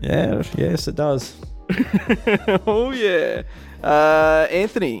yes, it does. Oh yeah,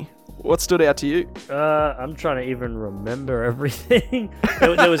 Anthony, what stood out to you? I'm trying to even remember everything.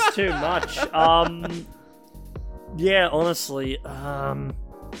 there was too much. Yeah, honestly,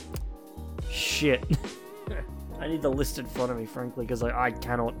 shit. I need the list in front of me, frankly, because I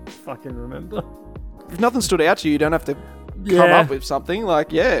cannot fucking remember. If nothing stood out to you, you don't have to come up with something. Like,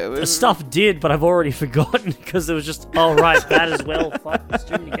 The stuff did, but I've already forgotten because it was just, oh, right, that as well. Fuck, there's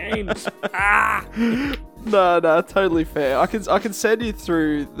too many games. No, totally fair. I can send you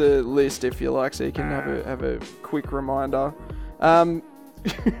through the list if you like, so you can have a quick reminder. While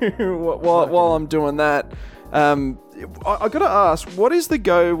I'm doing that, I gotta ask, what is the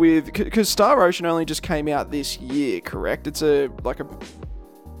go with? Because Star Ocean only just came out this year, correct? It's a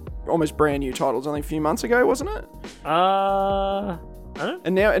almost brand new title. It's only a few months ago, wasn't it? I don't.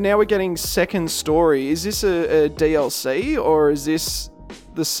 And now we're getting Second Story. Is this a DLC or is this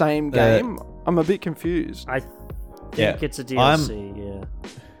the same game? I'm a bit confused. I think it's a DLC. Yeah.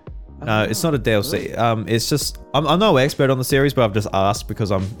 No, it's not a DLC. It's just I'm no expert on the series, but I've just asked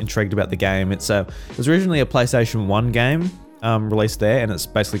because I'm intrigued about the game. It was originally a PlayStation 1 game released there, and it's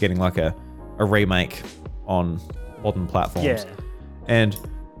basically getting like a remake on modern platforms. Yeah. And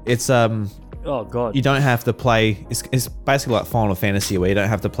it's oh god, you don't have to play. It's basically like Final Fantasy, where you don't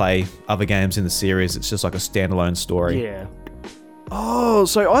have to play other games in the series. It's just like a standalone story. Yeah. Oh,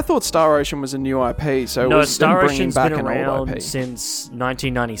 so I thought Star Ocean was a new IP. So No, it was Star them bringing Ocean's back been an old around IP. since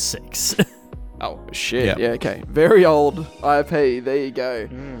 1996. Oh shit! Yep. Yeah, okay, very old IP. There you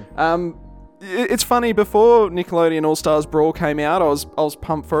go. It's funny. Before Nickelodeon All Stars Brawl came out, I was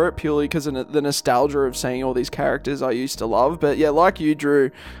pumped for it purely because of the nostalgia of seeing all these characters I used to love. But yeah, like you,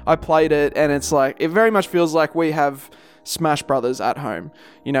 Drew, I played it, and it's like it very much feels like we have Smash Brothers at home.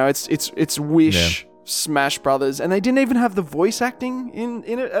 You know, it's Wish. Yeah. Smash Brothers, and they didn't even have the voice acting in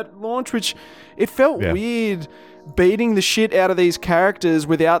it at launch, which it felt weird beating the shit out of these characters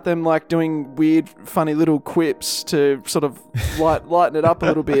without them like doing weird funny little quips to sort of lighten it up a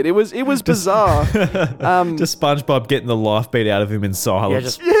little bit. It was bizarre. Just SpongeBob getting the life beat out of him in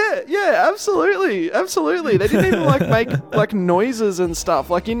silence. Yeah, absolutely. They didn't even make like noises and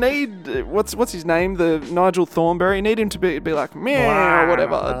stuff. Like you need what's his name, the Nigel Thornberry. You need him to be like meow or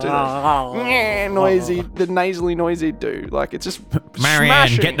whatever, do the meow noisy, the nasally noisy do. Like it's just Marianne,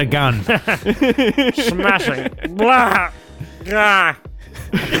 smashing. get the gun. Smashing. Blah. Gah.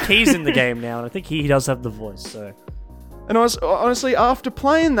 I think he's in the game now, and I think he does have the voice. So. And I was honestly, after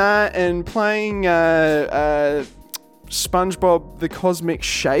playing that and playing SpongeBob the Cosmic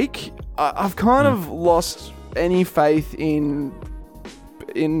Shake, I've kind of lost any faith in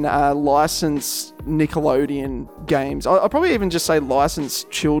licensed Nickelodeon games. I'll probably even just say licensed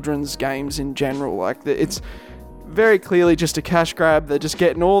children's games in general. Like it's very clearly just a cash grab. They're just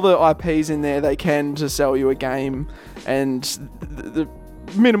getting all the IPs in there they can to sell you a game, and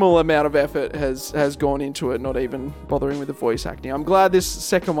minimal amount of effort has gone into it, not even bothering with the voice acting. I'm glad this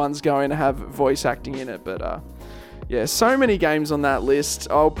second one's going to have voice acting in it, but yeah, so many games on that list.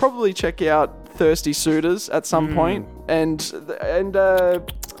 I'll probably check out Thirsty Suitors at some point, and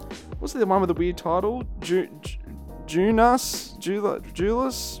what's the one with the weird title? Julas?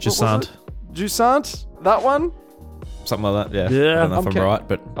 Jusant? That one? Something like that, yeah. Yeah. I don't know if I'm right,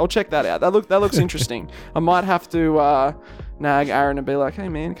 but I'll check that out. That looks interesting. I might have to nag Aaron and be like, hey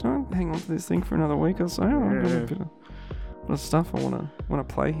man, can I hang on to this thing for another week or so? I've got a bit of stuff I want to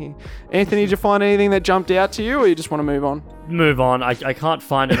play here. Anthony, did you find anything that jumped out to you, or you just want to move on? Move on. I can't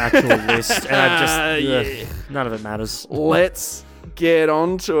find an actual list, and I just none of it matters. Let's get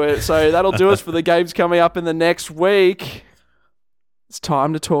on to it. So that'll do us for the games coming up in the next week. It's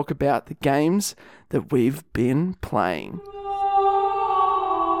time to talk about the games that we've been playing.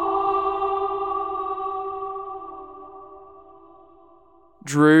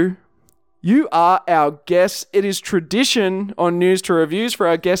 Drew, you are our guest. It is tradition on News to Reviews for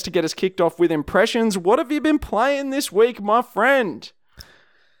our guest to get us kicked off with impressions. What have you been playing this week, my friend?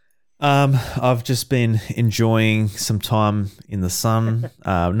 I've just been enjoying some time in the sun.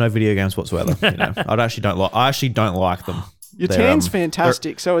 No video games whatsoever. You know, I actually don't like them. Your tan's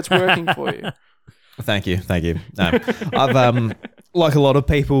fantastic, so it's working for you. Thank you. I've like a lot of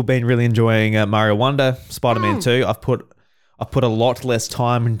people been really enjoying Mario Wonder, Spider-Man 2. I've put a lot less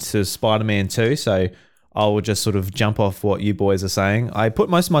time into Spider-Man 2, so I will just sort of jump off what you boys are saying. I put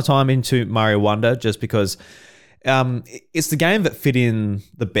most of my time into Mario Wonder just because it's the game that fit in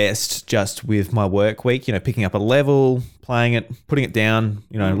the best just with my work week. You know, picking up a level, playing it, putting it down,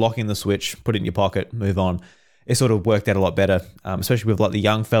 you know, locking the switch, put it in your pocket, move on. It sort of worked out a lot better, especially with like the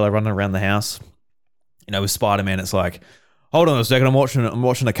young fella running around the house. You know, with Spider-Man, it's like, hold on a second, I'm watching a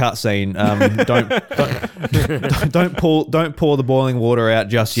cutscene. Don't pour the boiling water out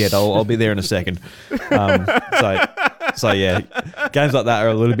just yet. I'll be there in a second. So yeah, games like that are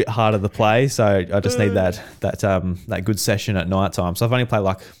a little bit harder to play. So I just need that good session at night time. So I've only played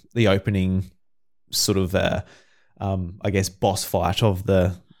like the opening sort of I guess boss fight of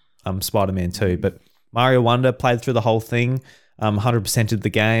the Spider-Man 2, but Mario Wonder, played through the whole thing, 100%ed the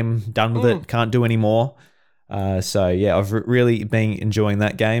game, done with it, can't do any more. So yeah, I've really been enjoying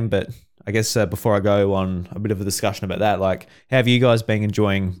that game. But I guess before I go on a bit of a discussion about that, like, how have you guys been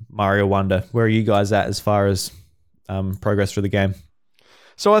enjoying Mario Wonder? Where are you guys at as far as progress through the game?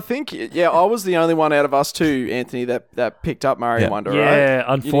 So I think, I was the only one out of us two, Anthony, that picked up Mario Wonder, right? Yeah,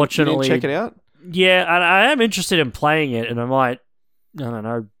 unfortunately. You didn't check it out? Yeah, and I am interested in playing it, and I might, I don't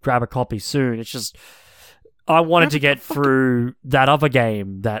know, grab a copy soon. It's just, I wanted to get through that other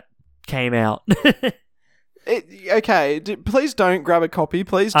game that came out. Okay, please don't grab a copy.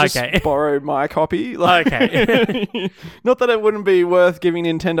 Please just borrow my copy. Okay. Not that it wouldn't be worth giving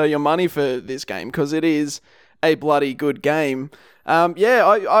Nintendo your money for this game, because it is a bloody good game.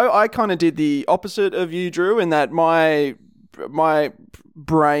 I kind of did the opposite of you, Drew, in that my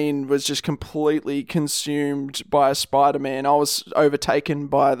brain was just completely consumed by Spider-Man. I was overtaken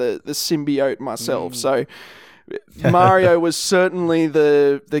by the symbiote myself. So Mario was certainly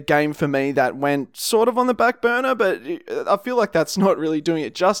the game for me that went sort of on the back burner, but I feel like that's not really doing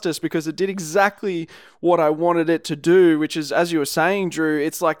it justice, because it did exactly what I wanted it to do, which is, as you were saying, Drew,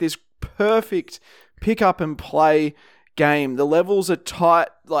 it's like this perfect pick up and play game. The levels are tight,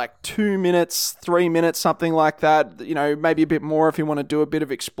 like 2 minutes, 3 minutes, something like that. You know, maybe a bit more if you want to do a bit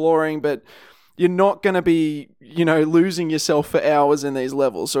of exploring, but you're not going to be, losing yourself for hours in these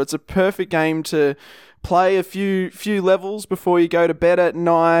levels. So it's a perfect game to play a few levels before you go to bed at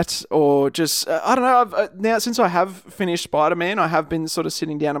night, or just, I don't know, now since I have finished Spider-Man, I have been sort of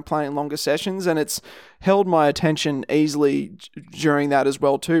sitting down and playing longer sessions, and it's held my attention easily during that as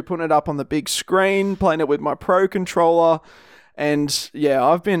well too, putting it up on the big screen, playing it with my Pro controller, and yeah,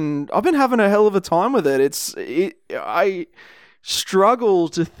 I've been having a hell of a time with it. I struggle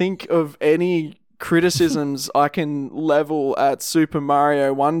to think of any criticisms I can level at Super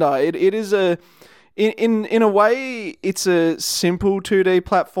Mario Wonder. It is in a way, it's a simple 2D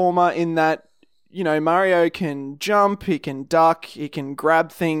platformer in that, Mario can jump, he can duck, he can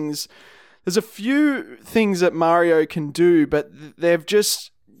grab things. There's a few things that Mario can do, but they've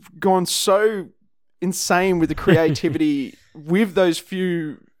just gone so insane with the creativity with those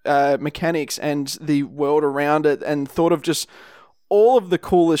few mechanics and the world around it, and thought of just all of the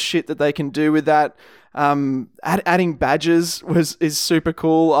coolest shit that they can do with that. Adding badges is super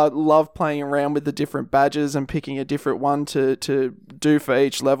cool. I love playing around with the different badges and picking a different one to do for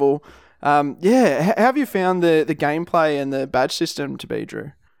each level. How have you found the gameplay and the badge system to be,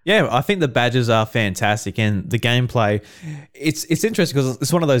 Drew? Yeah, I think the badges are fantastic, and the gameplay. It's interesting because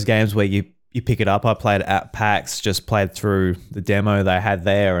it's one of those games where you pick it up. I played at PAX, just played through the demo they had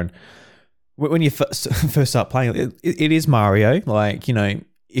there, and when you first start playing, it is Mario. Like, you know,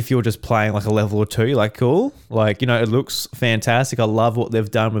 if you're just playing like a level or two, like cool, like, you know, it looks fantastic. I love what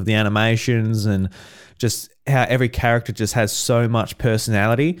they've done with the animations and just how every character just has so much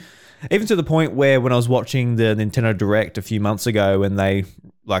personality. Even to the point where when I was watching the Nintendo Direct a few months ago, when they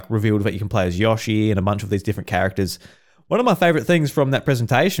like revealed that you can play as Yoshi and a bunch of these different characters, one of my favorite things from that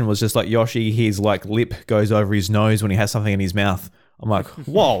presentation was just like Yoshi, his like lip goes over his nose when he has something in his mouth. I'm like,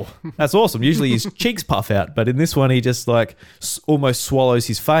 whoa, that's awesome. Usually his cheeks puff out, but in this one, he just like almost swallows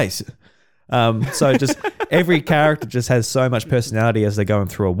his face. So just every character just has so much personality as they're going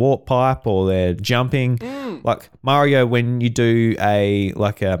through a warp pipe or they're jumping. Like Mario, when you do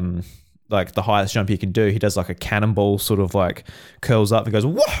like the highest jump you can do, he does like a cannonball, sort of like curls up and goes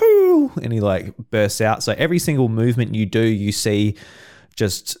woohoo, and he like bursts out. So every single movement you do, you see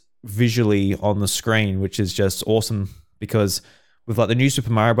just visually on the screen, which is just awesome. Because with like the new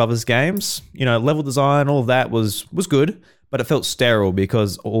Super Mario Brothers games, you know, level design, all of that was good, but it felt sterile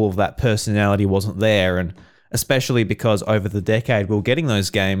because all of that personality wasn't there. And especially because over the decade we were getting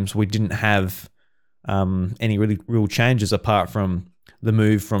those games, we didn't have any really real changes apart from the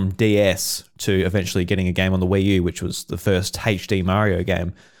move from DS to eventually getting a game on the Wii U, which was the first HD Mario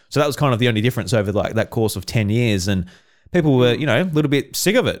game. So that was kind of the only difference over like that course of 10 years. And people were, you know, a little bit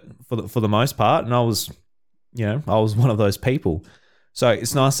sick of it for the most part. And I was one of those people. So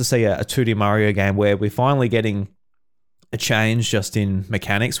it's nice to see a 2D Mario game where we're finally getting a change just in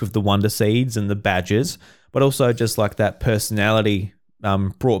mechanics with the Wonder Seeds and the badges, but also just like that personality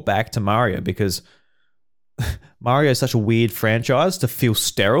brought back to Mario, because Mario is such a weird franchise to feel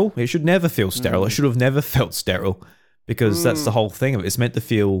sterile. It should never feel sterile. It should have never felt sterile, because that's the whole thing of it. It's meant to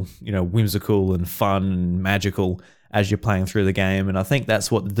feel, you know, whimsical and fun and magical as you're playing through the game. And I think that's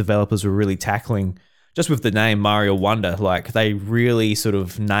what the developers were really tackling just with the name Mario Wonder. Like, they really sort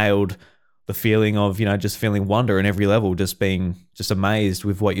of nailed the feeling of, you know, just feeling wonder in every level, just being just amazed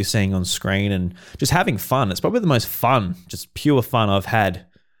with what you're seeing on screen and just having fun. It's probably the most fun, just pure fun I've had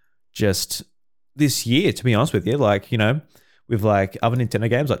just this year, to be honest with you. Like, you know, with like other Nintendo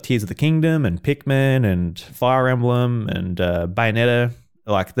games like Tears of the Kingdom and Pikmin and Fire Emblem and Bayonetta,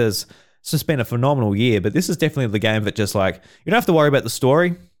 like it's just been a phenomenal year. But this is definitely the game that just like, you don't have to worry about the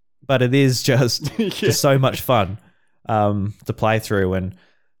story, but it is just, just so much fun to play through. And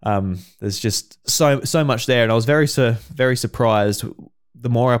there's just so much there. And I was very surprised. The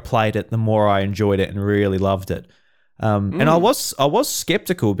more I played it, the more I enjoyed it and really loved it. And I was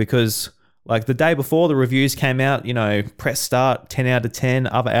skeptical because like the day before the reviews came out, you know, Press Start, 10 out of 10,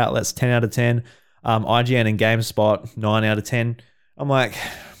 other outlets, 10 out of 10, IGN and GameSpot, 9 out of 10. I'm like,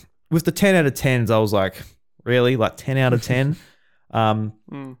 with the 10 out of 10s, I was like, really? Like 10 out of 10?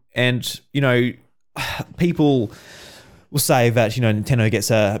 And, you know, people will say that, you know, Nintendo gets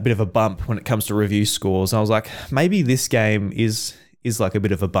a bit of a bump when it comes to review scores. And I was like, maybe this game is like a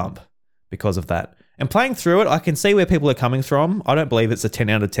bit of a bump because of that. And playing through it, I can see where people are coming from. I don't believe it's a 10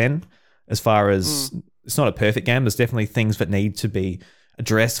 out of 10 as far as it's not a perfect game. There's definitely things that need to be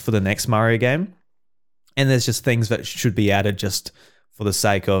addressed for the next Mario game. And there's just things that should be added just for the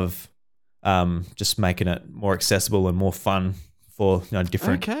sake of just making it more accessible and more fun for, you know,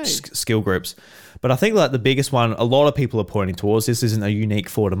 different skill groups. But I think like the biggest one, a lot of people are pointing towards, this isn't a unique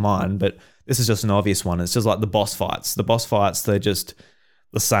thought of mine, but this is just an obvious one. It's just like the boss fights. The boss fights, they're just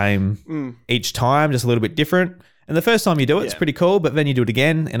the same each time, just a little bit different. And the first time you do it, it's pretty cool, but then you do it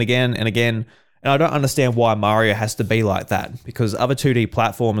again and again and again. And I don't understand why Mario has to be like that, because other 2D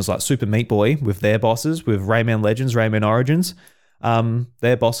platformers like Super Meat Boy with their bosses, with Rayman Legends, Rayman Origins,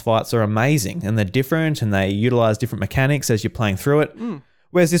 their boss fights are amazing and they're different and they utilize different mechanics as you're playing through it.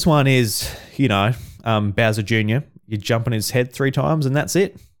 Whereas this one is, you know, Bowser Jr., you jump on his head 3 times and that's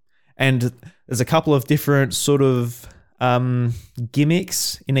it. And there's a couple of different sort of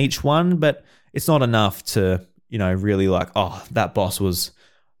gimmicks in each one, but it's not enough to, you know, really like, oh, that boss was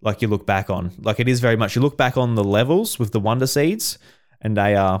like you look back on. Like it is very much, you look back on the levels with the Wonder Seeds and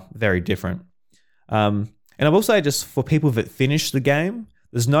they are very different. And I will say, just for people that finish the game,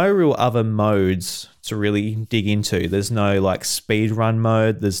 there's no real other modes to really dig into. There's no like speed run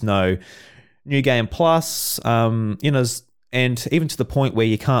mode. There's no New Game Plus, you know, and even to the point where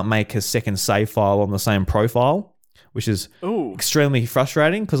you can't make a second save file on the same profile, which is extremely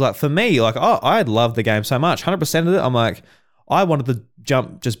frustrating. Because like for me, like I love the game so much, 100% of it. I'm like, I wanted to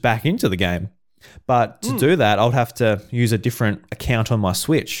jump just back into the game. But to do that, I would have to use a different account on my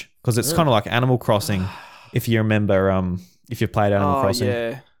Switch, because it's kind of like Animal Crossing. If you remember, if you've played Animal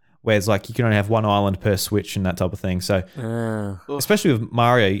Crossing. whereas like you can only have one island per switch and that type of thing. So especially with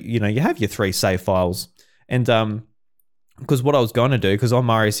Mario, you know, you have your 3 save files. And because what I was going to do, because on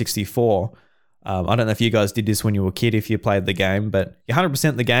Mario 64, I don't know if you guys did this when you were a kid, if you played the game, but you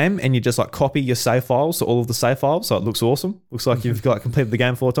 100% the game and you just like copy your save files, so all of the save files, so it looks awesome. Looks like you've like completed the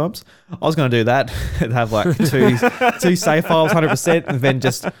game 4 times. I was going to do that and have like two save files 100% and then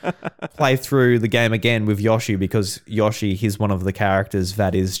just play through the game again with Yoshi, because Yoshi, he's one of the characters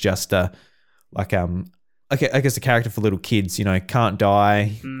that is just like okay, I guess a character for little kids, you know, can't die.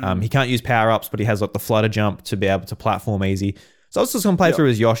 He can't use power-ups, but he has like the flutter jump to be able to platform easy. So I was just going to play through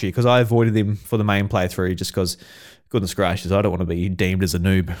as Yoshi because I avoided him for the main playthrough just because, goodness gracious, I don't want to be deemed as a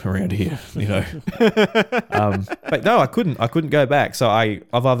noob around here, you know. But no, I couldn't go back. So I've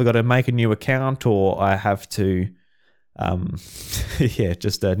either got to make a new account or I have to,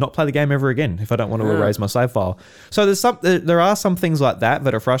 just not play the game ever again if I don't want to erase my save file. So there are some things like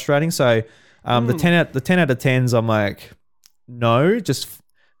that are frustrating. So the 10 out of 10s, I'm like, no, just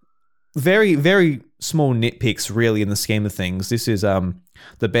very, very small nitpicks really in the scheme of things. This is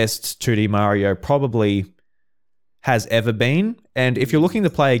the best 2D Mario probably has ever been. And if you're looking to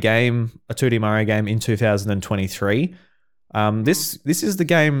play a 2D Mario game in 2023, this is the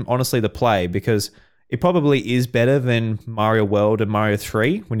game, honestly, to play, because it probably is better than Mario World and Mario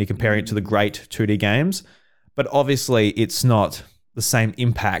 3 when you're comparing it to the great 2D games. But obviously it's not the same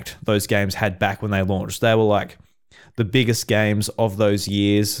impact those games had back when they launched. They were like the biggest games of those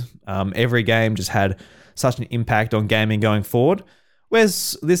years. Every game just had such an impact on gaming going forward.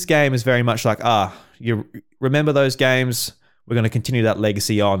 Whereas this game is very much like, you remember those games, we're going to continue that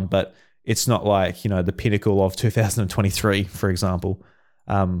legacy on, but it's not like, you know, the pinnacle of 2023, for example.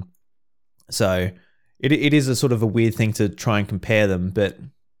 So it is a sort of a weird thing to try and compare them, but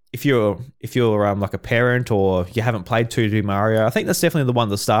if you're like a parent or you haven't played 2D Mario, I think that's definitely the one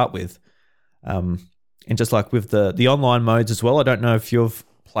to start with. And just like with the online modes as well, I don't know if you've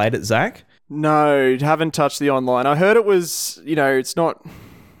played it, Zach. No, haven't touched the online. I heard it was, you know, it's not...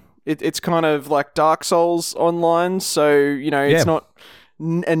 It's kind of like Dark Souls online, so, you know, it's not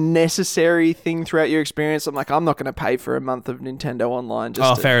a necessary thing throughout your experience. I'm like, I'm not going to pay for a month of Nintendo Online.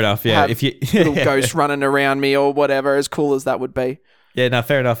 Just fair enough, yeah. If you little ghosts running around me or whatever, as cool as that would be. Yeah, no,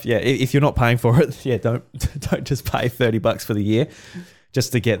 fair enough. Yeah, if you're not paying for it, don't just pay $30 for the year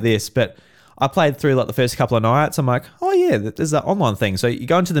just to get this. But I played through like the first couple of nights. I'm like, oh yeah, there's that online thing. So you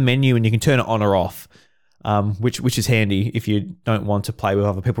go into the menu and you can turn it on or off, which is handy if you don't want to play with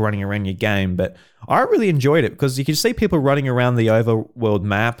other people running around your game. But I really enjoyed it because you can see people running around the overworld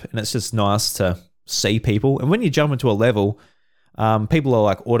map, and it's just nice to see people. And when you jump into a level, people are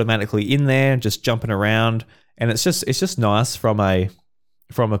like automatically in there, just jumping around, and it's just nice from a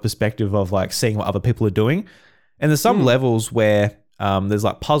perspective of like seeing what other people are doing. And there's some levels where there's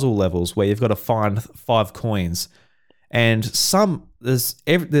like puzzle levels where you've got to find 5 coins, and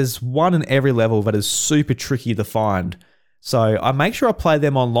there's one in every level that is super tricky to find. So I make sure I play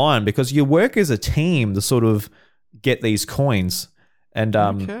them online because you work as a team to sort of get these coins. And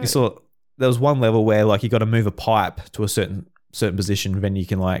there was one level where like you got to move a pipe to a certain position, then you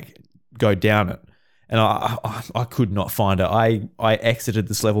can like go down it. And I could not find it. I exited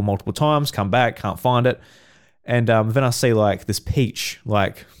this level multiple times, come back, can't find it. And then I see like this peach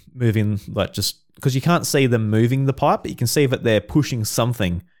like moving, like just because you can't see them moving the pipe, but you can see that they're pushing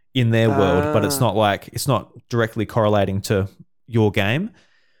something in their world, but it's not directly correlating to your game.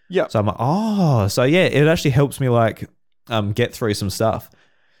 Yeah. So I'm like, so yeah, it actually helps me like get through some stuff,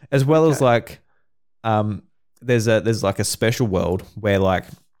 as well as like there's like a special world where like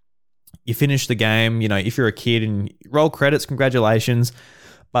you finish the game, you know, if you're a kid and roll credits, congratulations.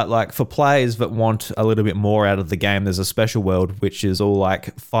 But like for players that want a little bit more out of the game, there's a special world which is all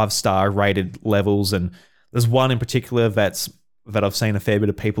like 5-star rated levels, and there's one in particular that I've seen a fair bit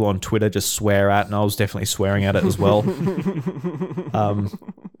of people on Twitter just swear at, and I was definitely swearing at it as well.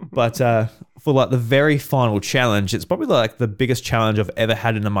 But for like the very final challenge, it's probably like the biggest challenge I've ever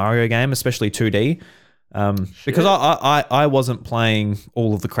had in a Mario game, especially 2D. Because I wasn't playing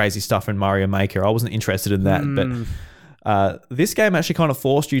all of the crazy stuff in Mario Maker. I wasn't interested in that, but this game actually kind of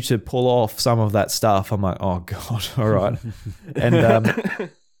forced you to pull off some of that stuff. I'm like, oh god, all right.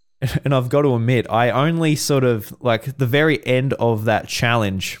 And I've got to admit, I only sort of like the very end of that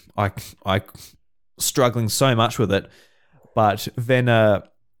challenge, I struggling so much with it. But then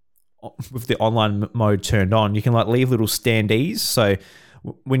with the online mode turned on, you can like leave little standees. So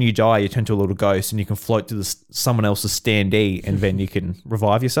when you die, you turn to a little ghost and you can float to someone else's standee, and then you can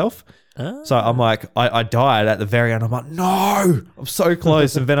revive yourself. So I'm like, I died at the very end. I'm like, no, I'm so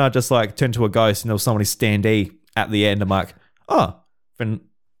close. And then I just like turned to a ghost and there was somebody's standee at the end. I'm like, then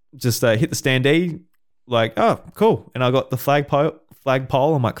just hit the standee, like, oh, cool. And I got the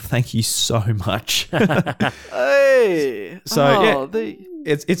flagpole. I'm like, thank you so much. Hey. So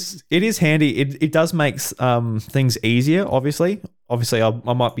it is handy. It does make things easier. Obviously,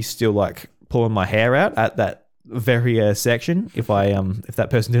 I might be still like pulling my hair out at that very section if that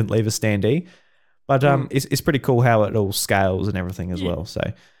person didn't leave a standee. But it's pretty cool how it all scales and everything as well. So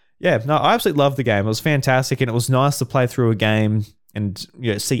yeah, no, I absolutely loved the game. It was fantastic, and it was nice to play through a game and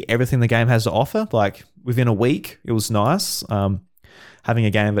see everything the game has to offer. Like within a week, it was nice. Having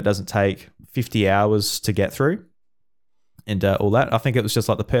a game that doesn't take 50 hours to get through and all that. I think it was just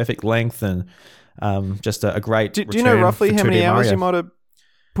like the perfect length and just a great Do you know roughly how many hours Mario. you might have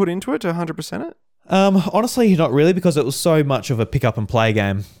put into it to 100% it? Honestly, not really, because it was so much of a pick up and play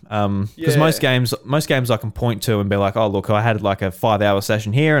game. Because most games I can point to and be like, oh look, I had like a 5-hour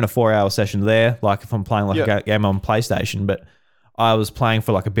session here and a 4-hour session there. Like if I'm playing like a game on PlayStation, but I was playing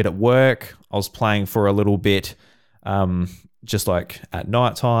for like a bit at work. I was playing for a little bit, just like at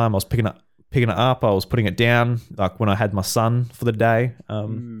night time. I was picking it up. I was putting it down, like when I had my son for the day.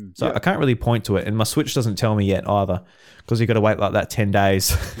 I can't really point to it, and my Switch doesn't tell me yet either, because you got to wait like that 10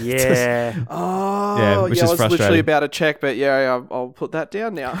 days. Yeah. Which I was is frustrating. literally about to check, but I'll put that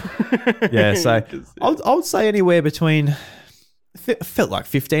down now. Yeah, so I would say anywhere between, felt like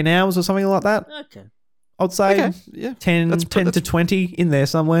 15 hours or something like that. Okay. I'd say 10 to 20 in there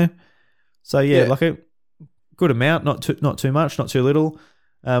somewhere. So like a good amount, not too much, not too little.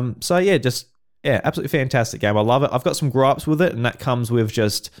 Absolutely fantastic game. I love it. I've got some gripes with it, and that comes with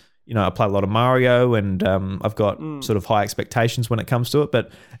just, I play a lot of Mario, and I've got sort of high expectations when it comes to it.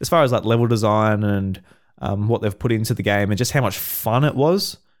 But as far as like level design and what they've put into the game and just how much fun it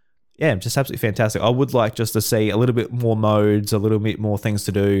was, just absolutely fantastic. I would like just to see a little bit more modes, a little bit more things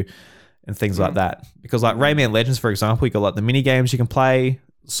to do and things like that. Because like Rayman Legends, for example, you got like the mini games you can play,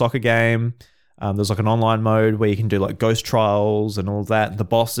 soccer game. There's like an online mode where you can do like ghost trials and all of that. The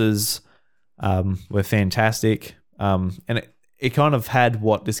bosses were fantastic. And it kind of had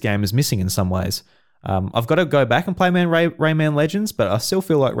what this game is missing in some ways. I've got to go back and play Rayman Legends, but I still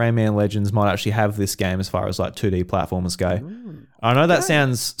feel like Rayman Legends might actually have this game as far as like 2D platformers go. I know that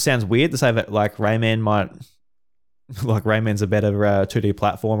sounds weird to say that like Rayman's a better 2D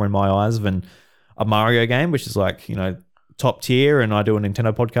platformer in my eyes than a Mario game, which is like, top tier, and I do a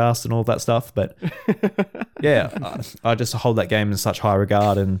Nintendo podcast and all that stuff. But I just hold that game in such high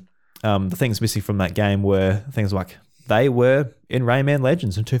regard, and the things missing from that game were things like they were in Rayman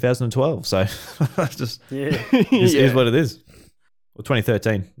Legends in 2012. So just is what it is. Or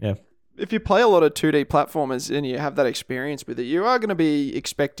 2013, yeah. If you play a lot of 2D platformers and you have that experience with it, you are going to be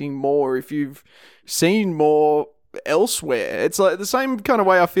expecting more if you've seen more elsewhere. It's like the same kind of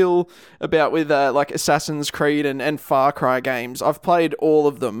way I feel about with like Assassin's Creed and Far Cry games. I've played all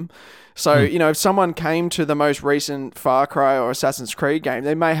of them. So, if someone came to the most recent Far Cry or Assassin's Creed game,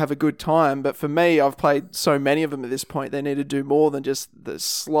 they may have a good time. But for me, I've played so many of them at this point, they need to do more than just the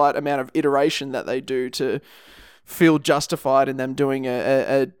slight amount of iteration that they do to feel justified in them doing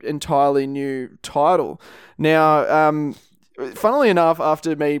a entirely new title. Now, funnily enough,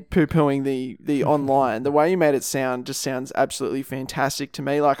 after me poo-pooing the online, the way you made it sound just sounds absolutely fantastic to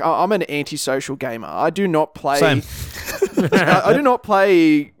me. Like, I'm an antisocial gamer. I do not play... Same. I do not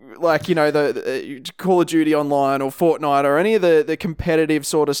play... like, the Call of Duty Online or Fortnite or any of the competitive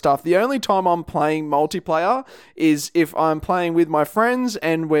sort of stuff. The only time I'm playing multiplayer is if I'm playing with my friends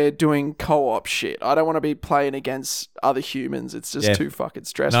and we're doing co-op shit. I don't want to be playing against other humans. It's just too fucking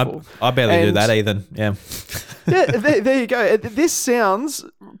stressful. No, I barely do that either. Yeah. There you go. This sounds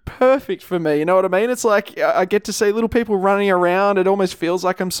perfect for me. You know what I mean? It's like I get to see little people running around. It almost feels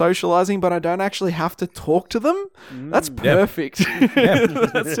like I'm socializing, but I don't actually have to talk to them. That's perfect.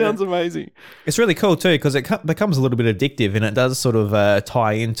 That sounds amazing. It's really cool too, because it becomes a little bit addictive, and it does sort of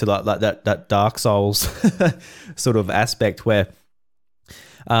tie into like that Dark Souls sort of aspect where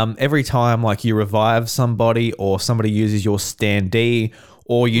every time like you revive somebody or somebody uses your standee,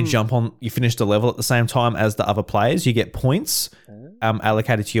 or you you finish the level at the same time as the other players, you get points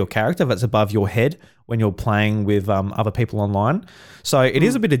allocated to your character that's above your head when you're playing with other people online. So it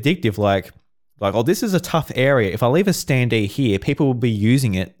is a bit addictive, like, oh, this is a tough area. If I leave a standee here, people will be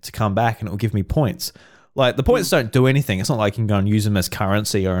using it to come back and it will give me points. Like, the points don't do anything. It's not like you can go and use them as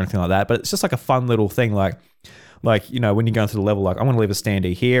currency or anything like that, but it's just like a fun little thing. Like when you're going through the level, like, I'm going to leave a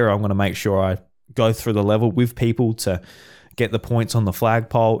standee here. I'm going to make sure I go through the level with people to get the points on the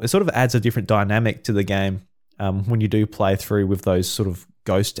flagpole. It sort of adds a different dynamic to the game when you do play through with those sort of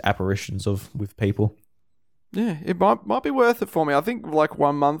ghost apparitions with people. Yeah, it might be worth it for me. I think like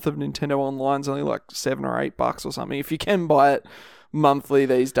 1 month of Nintendo Online's only like $7 or $8 or something. If you can buy it monthly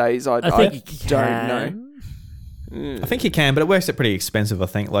these days, I think you don't know. can. I think you can, but it works out pretty expensive. I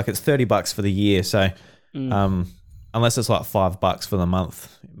think like it's $30 for the year. So, unless it's like $5 for the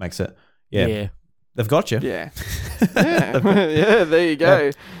month, it makes it. Yeah, they've got you. Yeah, yeah. There you go.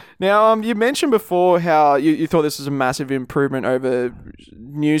 Yeah. Now, you mentioned before how you thought this was a massive improvement over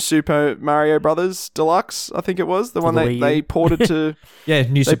New Super Mario Brothers Deluxe. I think it was the one they ported to. Yeah,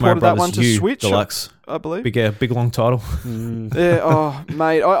 New Super Mario Brothers that one to U Switch Deluxe, I believe. Big long title. Yeah. Oh,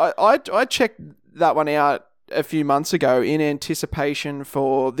 mate, I checked that one out a few months ago in anticipation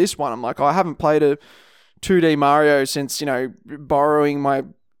for this one. I'm like, I haven't played a 2D Mario since borrowing my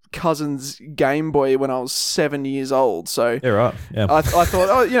cousin's Game Boy when I was 7 years old. So yeah, right. Yeah. I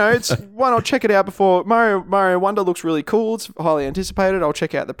thought, it's why not check it out before Mario Wonder looks really cool. It's highly anticipated. I'll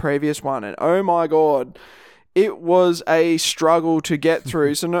check out the previous one, and oh my god, it was a struggle to get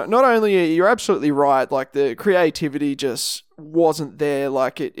through. So not only you're absolutely right, like the creativity just wasn't there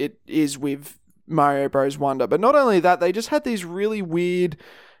like it is with Mario Bros. Wonder, but not only that, they just had these really weird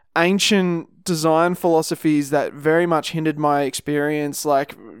ancient design philosophies that very much hindered my experience.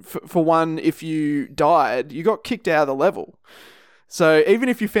 Like, for one, if you died, you got kicked out of the level. So even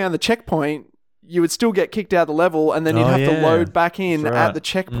if you found the checkpoint, you would still get kicked out of the level, and then you'd have to load back in at the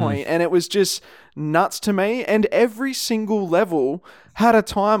checkpoint. And it was just nuts to me. And every single level had a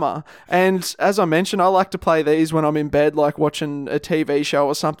timer. And as I mentioned, I like to play these when I'm in bed, like watching a TV show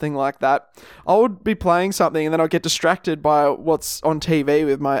or something like that. I would be playing something and then I'll get distracted by what's on TV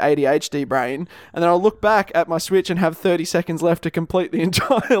with my ADHD brain. And then I'll look back at my Switch and have 30 seconds left to complete the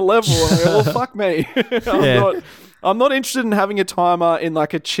entire level. And I go, well, fuck me. I'm not interested in having a timer in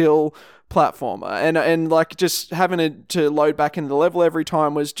like a chill platformer, and like just having to load back into the level every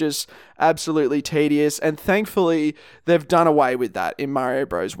time was just absolutely tedious. And thankfully they've done away with that in Mario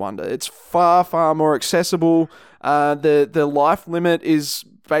Bros. Wonder. It's far more accessible. The life limit is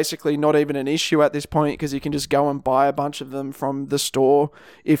basically not even an issue at this point, because you can just go and buy a bunch of them from the store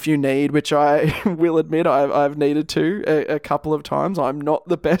if you need, which I will admit I've needed to a couple of times. I'm not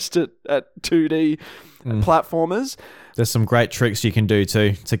the best at 2D platformers. There's some great tricks you can do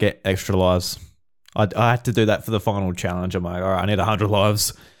too to get extra lives. I had to do that for the final challenge. I'm like, all right, I need 100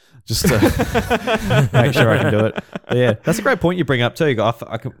 lives just to make sure I can do it. But yeah, that's a great point you bring up too.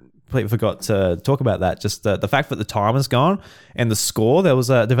 I completely forgot to talk about that. Just the fact that the timer's gone and the score. There was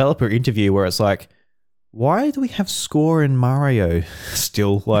a developer interview where it's like, why do we have score in Mario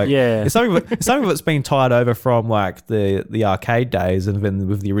still? Like, it's something that's been tied over from like the arcade days and then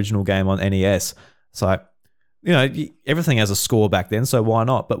with the original game on NES. It's like, everything has a score back then, so why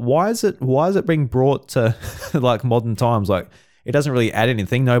not? But why is it being brought to like modern times? Like, it doesn't really add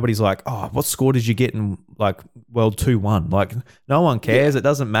anything. Nobody's like, oh, what score did you get in like World 2-1? Like, no one cares. It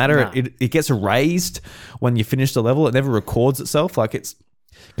doesn't matter. No. It gets erased when you finish the level. It never records itself. Like, it's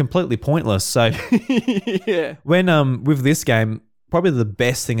completely pointless. So when with this game, probably the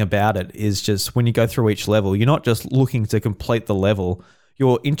best thing about it is just when you go through each level, you're not just looking to complete the level.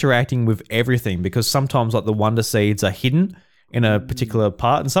 You're interacting with everything, because sometimes like the Wonder Seeds are hidden in a particular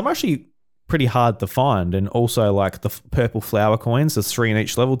part, and some are actually pretty hard to find. And also like the purple flower coins, there's 3 in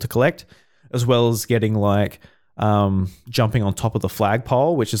each level to collect, as well as getting like jumping on top of the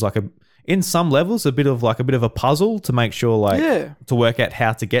flagpole, which is like in some levels a bit of a puzzle to make sure to work out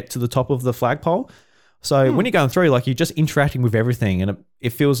how to get to the top of the flagpole. So when you're going through, like, you're just interacting with everything, and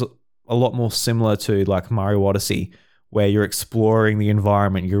it feels a lot more similar to like Mario Odyssey, where you're exploring the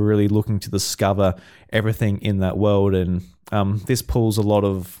environment, you're really looking to discover everything in that world. And this pulls a lot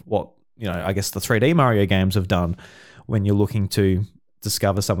of what, I guess the 3D Mario games have done when you're looking to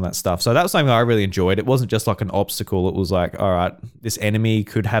discover some of that stuff. So that was something I really enjoyed. It wasn't just like an obstacle. It was like, all right, this enemy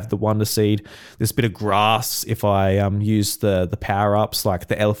could have the Wonder Seed, this bit of grass. If I use the power-ups, like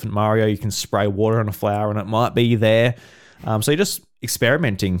the Elephant Mario, you can spray water on a flower and it might be there. So you're just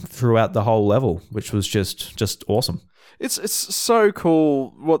experimenting throughout the whole level, which was just awesome. It's so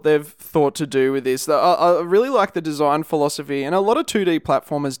cool what they've thought to do with this. I really like the design philosophy, and a lot of 2D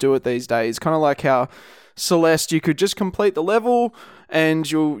platformers do it these days. Kind of like how Celeste, you could just complete the level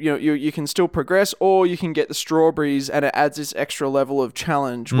and you can still progress, or you can get the strawberries and it adds this extra level of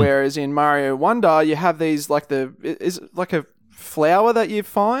challenge. Whereas in Mario Wonder, you have these is it like a flower that you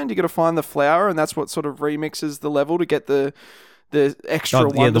find. You got to find the flower, and that's what sort of remixes the level to get the extra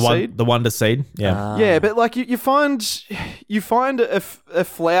Wonder Seed. The Wonder Seed, yeah. Yeah, but like you find a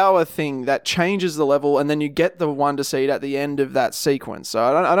flower thing that changes the level, and then you get the Wonder Seed at the end of that sequence. So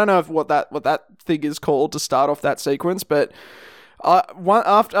I don't know what that thing is called to start off that sequence, but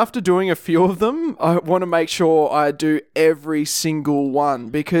After doing a few of them, I want to make sure I do every single one,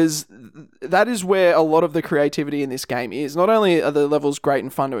 because that is where a lot of the creativity in this game is. Not only are the levels great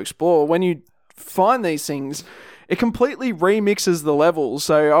and fun to explore, when you find these things, it completely remixes the levels.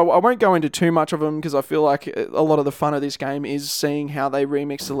 So I won't go into too much of them, because I feel like a lot of the fun of this game is seeing how they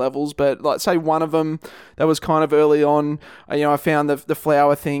remix the levels. But like, say one of them that was kind of early on, I found the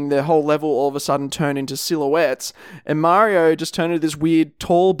flower thing, the whole level all of a sudden turned into silhouettes, and Mario just turned into this weird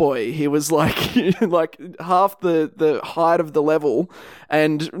tall boy. He was like like half the height of the level,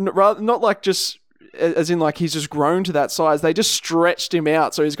 and rather not like just as in like he's just grown to that size. They just stretched him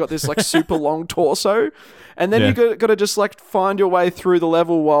out, so he's got this like super long torso. And then you got to just like find your way through the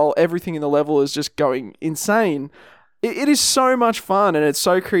level while everything in the level is just going insane. It is so much fun, and it's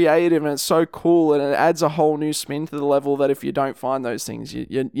so creative, and it's so cool, and it adds a whole new spin to the level that if you don't find those things,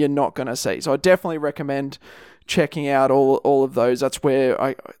 you're not going to see. So I definitely recommend checking out all of those. That's where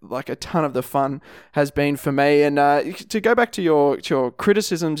a ton of the fun has been for me. And to go back to your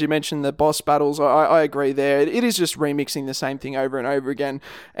criticisms, you mentioned the boss battles. I agree there. It is just remixing the same thing over and over again.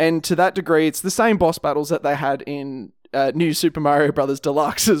 And to that degree, it's the same boss battles that they had in New Super Mario Brothers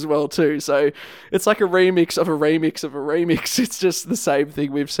Deluxe as well too. So it's like a remix of a remix of a remix. It's just the same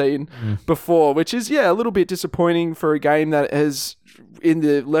thing we've seen before, which is a little bit disappointing for a game that has, in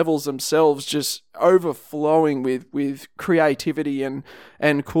the levels themselves, just overflowing with creativity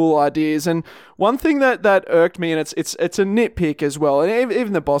and cool ideas. And one thing that irked me, and it's a nitpick as well, and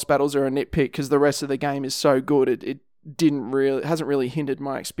even the boss battles are a nitpick because the rest of the game is so good, it hasn't really hindered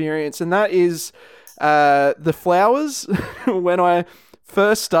my experience, and that is the flowers. When I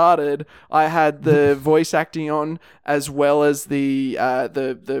first started, I had the voice acting on, as well as the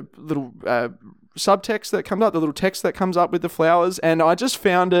little subtext that comes up, the little text that comes up with the flowers, and I just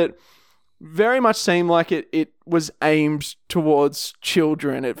found it very much seemed like it was aimed towards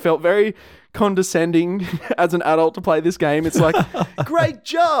children. It felt very condescending as an adult to play this game. It's like, great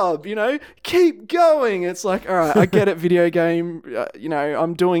job, keep going. It's like, all right, I get it, video game,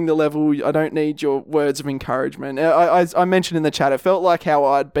 I'm doing the level, I don't need your words of encouragement. I mentioned in the chat, it felt like how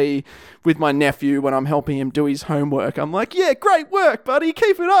I'd be with my nephew when I'm helping him do his homework. I'm like, yeah, great work, buddy,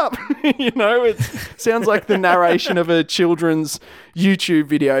 keep it up. It sounds like the narration of a children's YouTube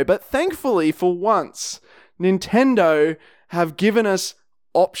video. But thankfully, for once, Nintendo have given us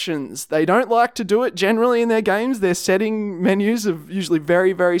options. They don't like to do it generally in their games. Their setting menus are usually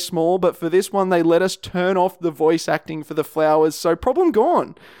very, very small, but for this one, they let us turn off the voice acting for the flowers. So problem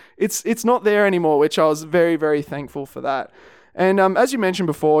gone. It's not there anymore, which I was very, very thankful for that. And as you mentioned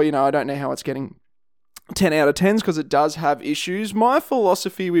before, I don't know how it's getting 10 out of 10s because it does have issues. My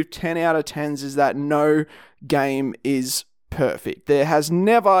philosophy with 10 out of 10s is that no game is perfect. There has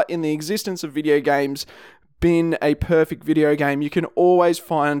never in the existence of video games been a perfect video game. You can always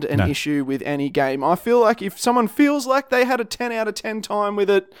find an issue with any game. I feel like if someone feels like they had a 10 out of 10 time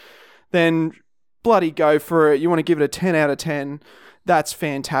with it, then bloody go for it. You want to give it a 10 out of 10, that's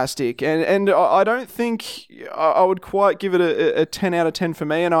fantastic. And I don't think I would quite give it a 10 out of 10 for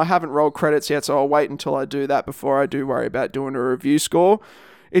me, and I haven't rolled credits yet, so I'll wait until I do that before I do worry about doing a review score.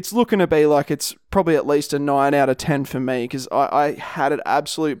 It's looking to be like it's probably at least a 9 out of 10 for me, because I had an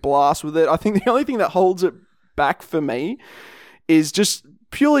absolute blast with it. I think the only thing that holds it back for me is just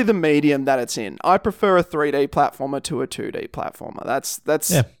purely the medium that it's in. I prefer a 3D platformer to a 2D platformer. That's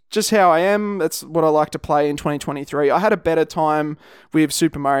just how I am. That's what I like to play in 2023. I had a better time with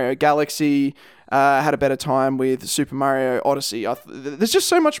Super Mario Galaxy. I had a better time with Super Mario Odyssey. There's just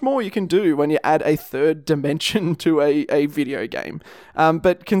so much more you can do when you add a third dimension to a video game.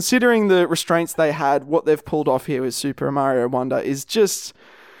 But considering the restraints they had, what they've pulled off here with Super Mario Wonder is just...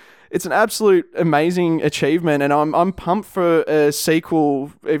 It's an absolute amazing achievement, and I'm pumped for a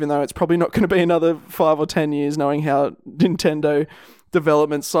sequel, even though it's probably not going to be another 5 or 10 years, knowing how Nintendo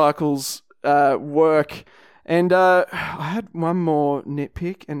development cycles work. And I had one more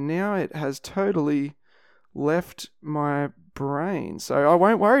nitpick, and now it has totally left my brain. So I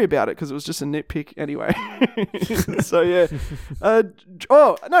won't worry about it because it was just a nitpick anyway. So yeah.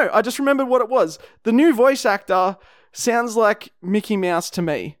 I just remembered what it was. The new voice actor sounds like Mickey Mouse to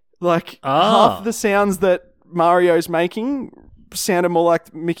me. Like, half the sounds that Mario's making sounded more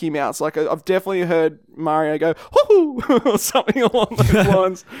like Mickey Mouse. Like, I've definitely heard Mario go, hoo or something along those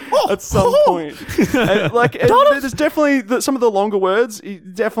lines at some point. And, there's definitely some of the longer words.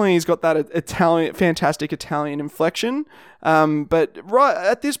 He's got that fantastic Italian inflection. But right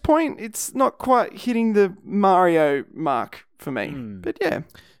at this point, it's not quite hitting the Mario mark for me. But yeah.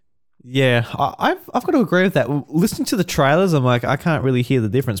 Yeah, I've got to agree with that. Listening to the trailers, I'm like, I can't really hear the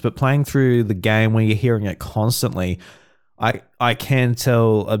difference. But playing through the game where you're hearing it constantly, I can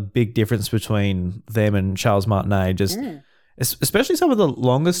tell a big difference between them and Charles Martinet. Especially some of the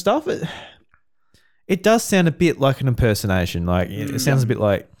longer stuff. It does sound a bit like an impersonation. Like it sounds a bit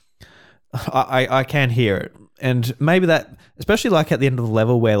like I can hear it, and maybe that, especially like at the end of the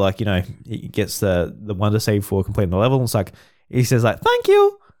level where like he gets the wonder seed for completing the level. And it's like he says like thank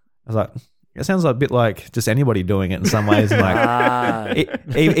you. I was like. It sounds like a bit like just anybody doing it in some ways. And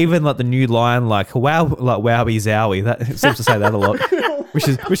like even like the new line, like wow, like wowie zowie. That it seems to say that a lot,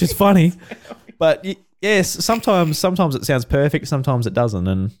 which is funny. But yes, sometimes it sounds perfect, sometimes it doesn't,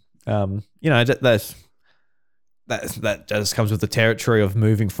 and that just comes with the territory of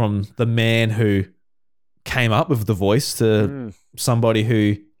moving from the man who came up with the voice to somebody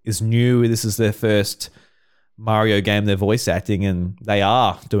who is new. This is their first Mario game they're voice acting, and they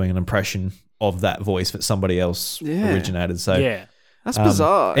are doing an impression of that voice that somebody else originated. So that's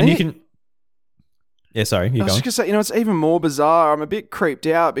bizarre. And you can sorry, you go. I was just gonna say, it's even more bizarre. I'm a bit creeped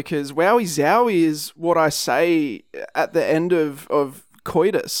out because wowie zowie is what I say at the end of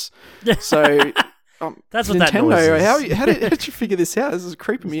coitus. So that's what Nintendo, that noise is. how did you figure this out? This is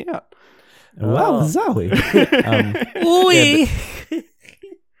creeping me out. Wow, zowie.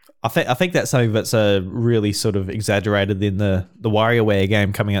 I think that's something that's really sort of exaggerated in the WarioWare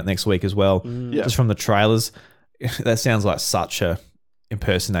game coming out next week as well. Just from the trailers, that sounds like such a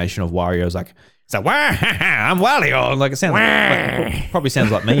impersonation of Wario. It's like I'm Wario. Like it sounds probably sounds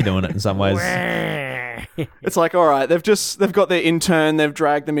like me doing it in some ways. It's like, all right, they've got their intern, they've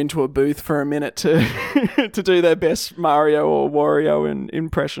dragged them into a booth for a minute to to do their best Mario or Wario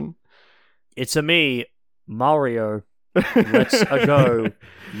impression. It's a me, Mario. Let's go.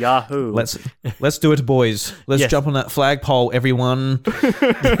 Yahoo. Let's do it, boys. Let's jump on that flagpole, everyone.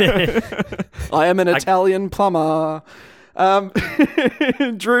 I am an Italian plumber.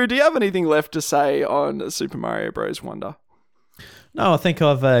 Drew, do you have anything left to say on Super Mario Bros. Wonder? No, I think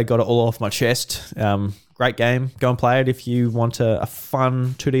I've got it all off my chest. Great game. Go and play it if you want a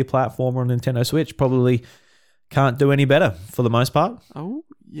fun 2D platformer on Nintendo Switch. Probably can't do any better for the most part. Oh,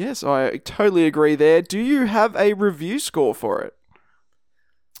 yes, I totally agree there. Do you have a review score for it?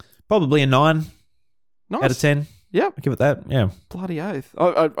 Probably a 9 Nice. out of 10. Yep. I'll give it that. Yeah. Bloody oath.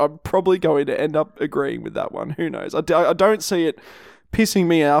 I'm probably going to end up agreeing with that one. Who knows? I don't see it pissing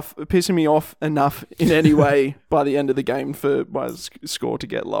me off enough in any way by the end of the game for my score to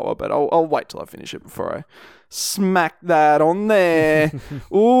get lower, but I'll wait till I finish it before I smack that on there.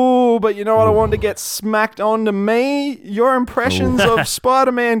 Ooh, but you know what I wanted to get smacked onto me? Your impressions of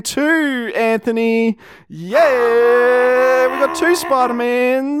Spider-Man 2, Anthony. Yeah, we got 2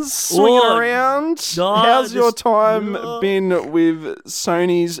 Spider-Mans swinging around. How's your time been with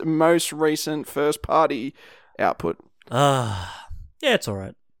Sony's most recent first-party output? Yeah, it's all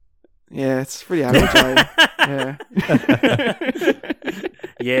right. Yeah, it's pretty average. Yeah.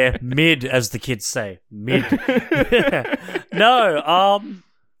 Yeah, mid, as the kids say. Mid. No,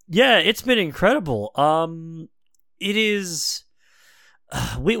 yeah, it's been incredible. It is...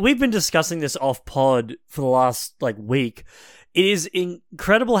 We've been discussing this off pod for the last, week. It is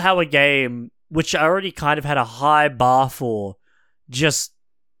incredible how a game, which I already kind of had a high bar for, just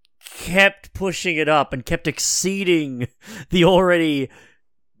kept pushing it up and kept exceeding the already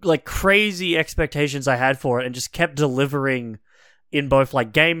crazy expectations I had for it, and just kept delivering in both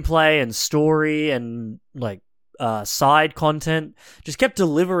gameplay and story and side content. Just kept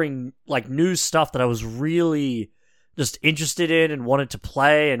delivering new stuff that I was really just interested in and wanted to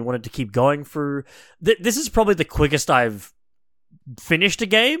play and wanted to keep going through. This is probably the quickest I've finished a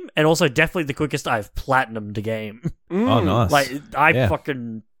game, and also definitely the quickest I've platinumed a game. Oh, nice.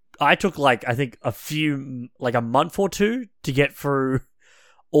 I took I think a month or two to get through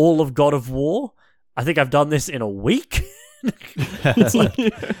all of God of War. I think I've done this in a week. And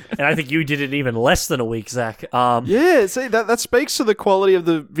I think you did it even less than a week, Zach. Yeah, see, that speaks to the quality of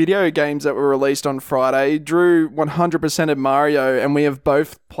the video games that were released on Friday. Drew 100% of Mario, and we have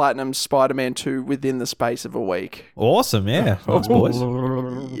both platinum Spider-Man 2 within the space of a week. Awesome, yeah. Thanks, boys.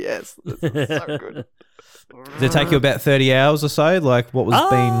 Yes, that's so good. Did it take you about 30 hours or so? What was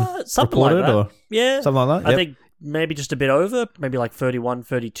being something reported? Like that. Or yeah. Something like that? I think maybe just a bit over, maybe 31,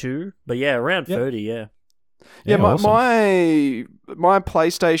 32. But yeah, around 30, yeah. Yeah, awesome. my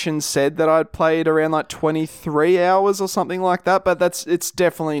PlayStation said that I'd played around 23 hours or something like that, but it's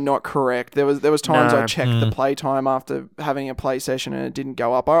definitely not correct. There was times I checked the playtime after having a play session and it didn't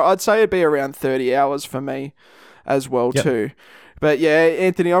go up. I'd say it'd be around 30 hours for me as well too. But yeah,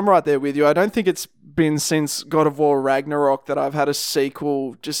 Anthony, I'm right there with you. I don't think it's been since God of War Ragnarok that I've had a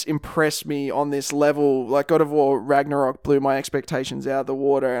sequel just impress me on this level. God of War Ragnarok blew my expectations out of the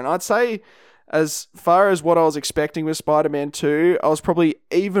water, and I'd say as far as what I was expecting with Spider-Man 2, I was probably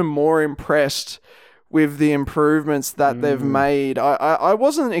even more impressed with the improvements that they've made. I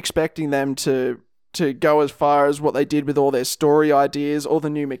wasn't expecting them to go as far as what they did with all their story ideas, all the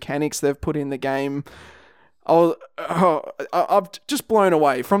new mechanics they've put in the game. I'm just blown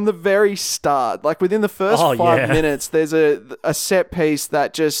away from the very start. Like within the first 5 minutes, there's a set piece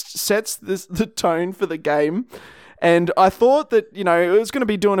that just sets the tone for the game. And I thought that, it was going to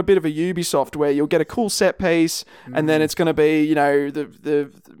be doing a bit of a Ubisoft where you'll get a cool set piece and then it's going to be,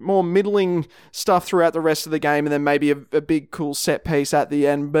 the more middling stuff throughout the rest of the game and then maybe a big cool set piece at the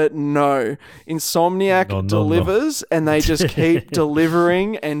end. But no, Insomniac delivers and they just keep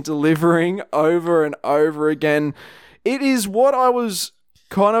delivering and delivering over and over again. It is what I was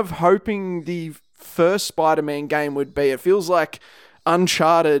kind of hoping the first Spider-Man game would be. It feels like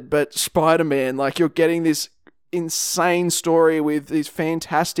Uncharted, but Spider-Man. Like you're getting this insane story with these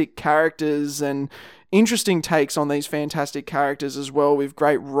fantastic characters and interesting takes on these fantastic characters as well, with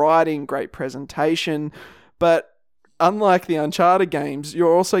great writing, great presentation. But unlike the Uncharted games,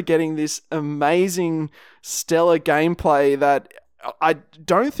 you're also getting this amazing, stellar gameplay that I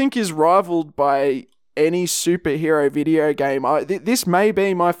don't think is rivaled by any superhero video game. This may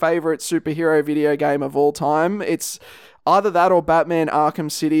be my favorite superhero video game of all time. It's either that or Batman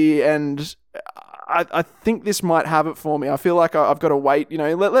Arkham City, and I think this might have it for me. I feel like I've got to wait,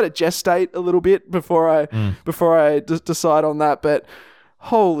 let it gestate a little bit before I decide on that. But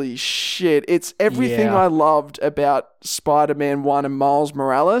holy shit, it's everything I loved about Spider-Man 1 and Miles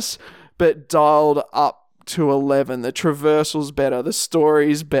Morales, but dialed up to 11. The traversal's better, the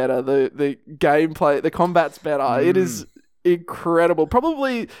story's better, the gameplay, the combat's better. It is incredible.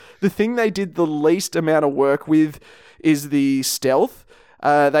 Probably the thing they did the least amount of work with is the stealth.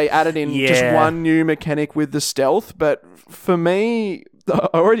 They added in just one new mechanic with the stealth, but for me, I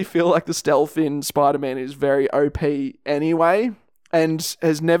already feel like the stealth in Spider-Man is very OP anyway, and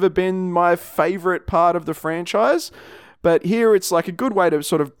has never been my favorite part of the franchise. But here it's like a good way to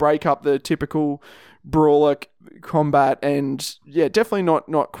sort of break up the typical brawler combat, and definitely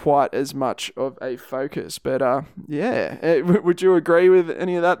not quite as much of a focus. But would you agree with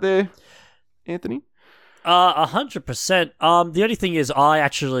any of that there, Anthony? 100%. The only thing is I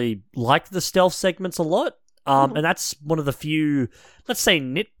actually like the stealth segments a lot. And that's one of the few, let's say,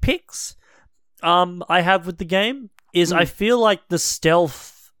 nitpicks I have with the game, is I feel like the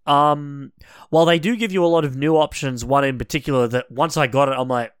stealth, while they do give you a lot of new options, one in particular that once I got it, I'm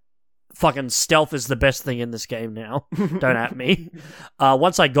like, fucking stealth is the best thing in this game now. Don't at me.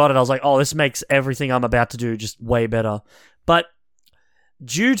 Once I got it, I was like, oh, this makes everything I'm about to do just way better. But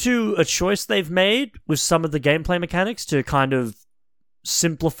due to a choice they've made with some of the gameplay mechanics to kind of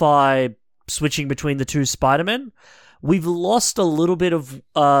simplify switching between the two Spider-Men, we've lost a little bit of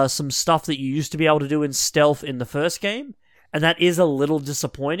some stuff that you used to be able to do in stealth in the first game, and that is a little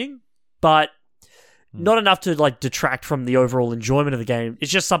disappointing, but not enough to detract from the overall enjoyment of the game.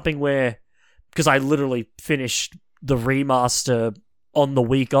 It's just something where, because I literally finished the remaster on the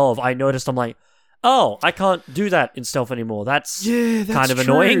week of, I noticed, I'm like, oh, I can't do that in stealth anymore. That's kind of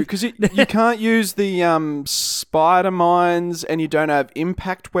annoying. Because you can't use the spider mines, and you don't have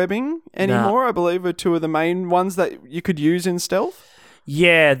impact webbing anymore, I believe, are two of the main ones that you could use in stealth.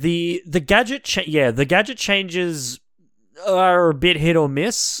 Yeah, the gadget the gadget changes are a bit hit or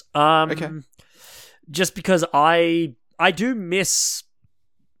miss. Okay. Just because I do miss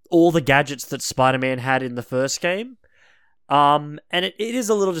all the gadgets that Spider-Man had in the first game. And it is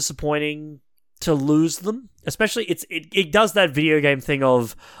a little disappointing to lose them, especially it does that video game thing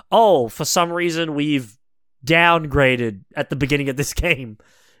of, oh, for some reason we've downgraded at the beginning of this game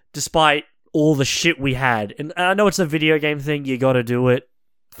despite all the shit we had. And I know it's a video game thing, you gotta do it,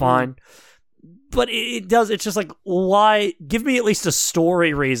 fine. But it's just like, why? Give me at least a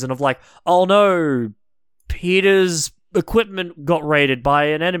story reason of like, oh no, Peter's equipment got raided by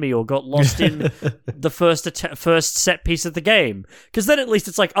an enemy or got lost in the first set piece of the game. Because then at least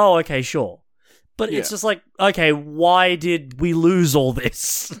it's like, oh, okay, sure. But it's just like, okay, why did we lose all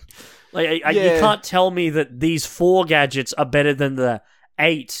this? You can't tell me that these 4 gadgets are better than the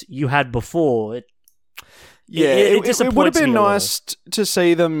 8 you had before. It would have been nice to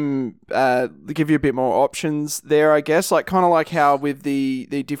see them give you a bit more options there, I guess. Like kind of like how with the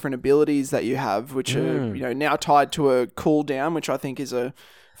different abilities that you have, which are now tied to a cooldown, which I think is a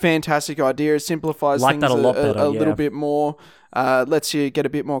fantastic idea. It simplifies things that a lot better, a little bit more. Lets you get a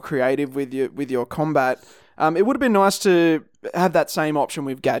bit more creative with your combat. It would have been nice to have that same option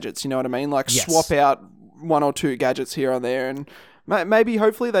with gadgets. You know what I mean? Like swap out 1 or 2 gadgets here or there, and maybe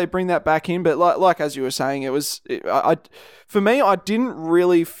hopefully they bring that back in. But like as you were saying, for me, I didn't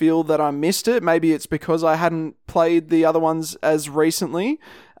really feel that I missed it. Maybe it's because I hadn't played the other ones as recently.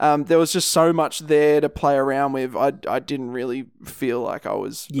 There was just so much there to play around with. I didn't really feel like I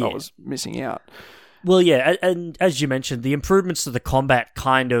was missing out. Well, yeah, and as you mentioned, the improvements to the combat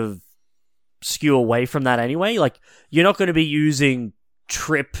kind of skew away from that anyway. Like, you're not going to be using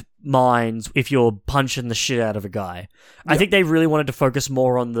trip mines if you're punching the shit out of a guy. Yep. I think they really wanted to focus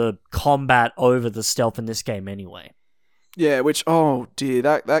more on the combat over the stealth in this game anyway. Yeah, which, oh dear,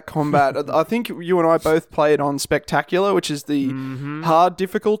 that combat, I think you and I both played on Spectacular, which is the hard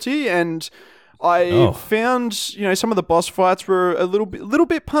difficulty, and I found, some of the boss fights were a little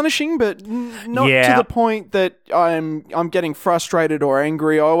bit punishing, but not to the point that I'm getting frustrated or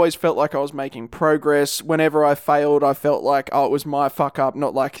angry. I always felt like I was making progress. Whenever I failed, I felt like, it was my fuck up,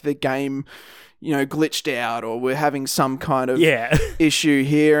 not like the game, glitched out or we're having some kind of issue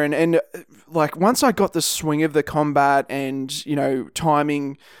here. And like once I got the swing of the combat and,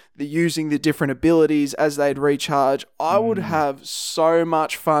 timing, using the different abilities as they'd recharge, I would have so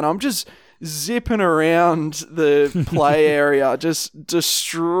much fun. I'm just zipping around the play area, just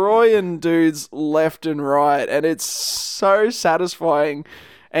destroying dudes left and right, and it's so satisfying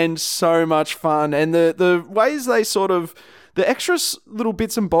and so much fun. And the ways they the extra little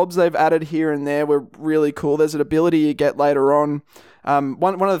bits and bobs they've added here and there were really cool. There's an ability you get later on.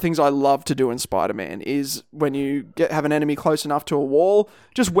 One of the things I love to do in Spider-Man is when you have an enemy close enough to a wall,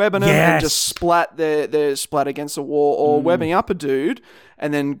 just webbing them and just splat their splat against the wall, or webbing up a dude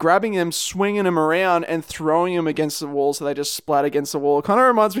and then grabbing them, swinging them around and throwing them against the wall so they just splat against the wall. It kind of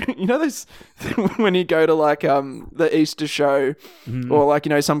reminds me, this when you go to like the Easter show or like,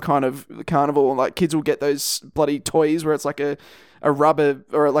 some kind of carnival, and like kids will get those bloody toys where it's like a rubber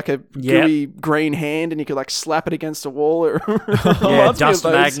or like a gooey green hand, and you could like slap it against a wall. Or dust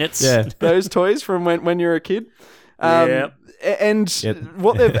magnets. Those toys from when you're a kid. What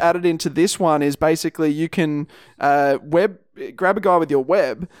they've added into this one is basically you can grab a guy with your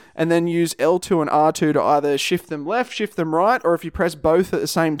web and then use L2 and R2 to either shift them left, shift them right, or if you press both at the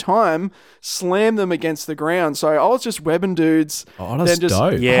same time, slam them against the ground. So I was just webbing dudes, then just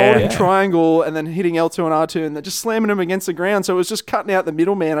holding triangle and then hitting L2 and R2 and then just slamming them against the ground. So it was just cutting out the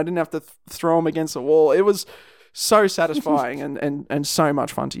middleman. I didn't have to throw them against the wall. It was so satisfying and so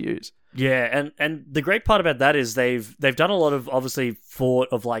much fun to use. Yeah, and the great part about that is they've done a lot of, obviously, thought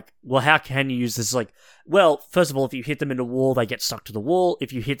of like, well, how can you use this? Like, well, first of all, if you hit them into a wall, they get stuck to the wall.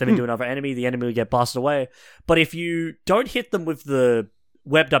 If you hit them into another enemy, the enemy will get blasted away. But if you don't hit them with the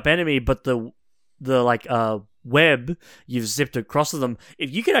webbed up enemy, but the web you've zipped across to them,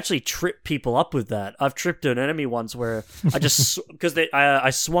 if you can actually trip people up with that. I've tripped an enemy once where I just because I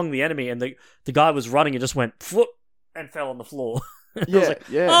swung the enemy and the guy was running and just went foot and fell on the floor. I was like,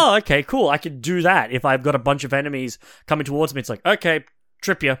 oh, okay, cool. I can do that if I've got a bunch of enemies coming towards me. It's like, okay,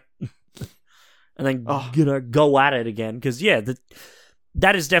 trip you, and then go at it again. Because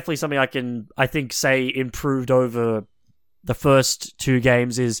that is definitely something I think say improved over the first two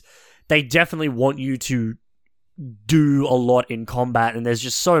games. Is they definitely want you to do a lot in combat, and there's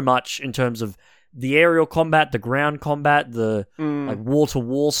just so much in terms of the aerial combat, the ground combat, the like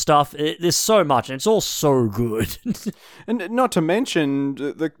wall-to-wall stuff. There's so much, and it's all so good. And not to mention,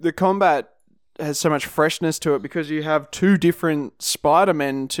 the combat has so much freshness to it because you have two different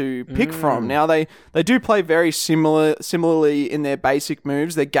Spider-Men to pick from. Now, they do play very similarly in their basic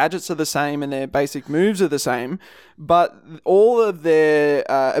moves. Their gadgets are the same and their basic moves are the same, but all of their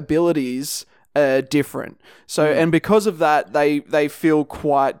abilities different. So, and because of that, they feel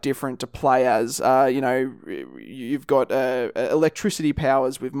quite different to play as. You've got electricity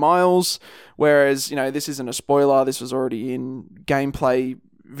powers with Miles, whereas, this isn't a spoiler. This was already in gameplay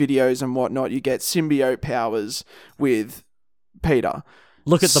videos and whatnot. You get symbiote powers with Peter.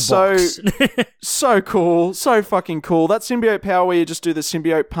 Look at the box. So cool. So fucking cool. That symbiote power where you just do the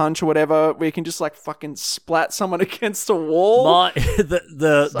symbiote punch or whatever, where you can just like fucking splat someone against a wall.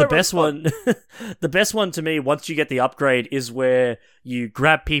 The best one the best one to me, once you get the upgrade, is where you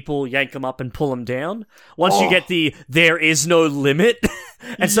grab people, yank them up and pull them down. Once you get there is no limit.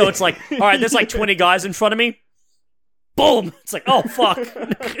 And so it's like, all right, there's like 20 guys in front of me. Boom! It's like, oh, fuck.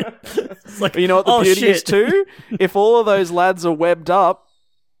 It's like, but you know what the beauty is too? If all of those lads are webbed up,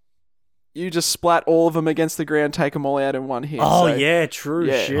 you just splat all of them against the ground, take them all out in one hit. Oh, so, yeah, true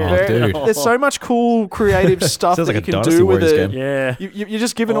shit. There's so much cool creative stuff that you can do with it. Yeah. You're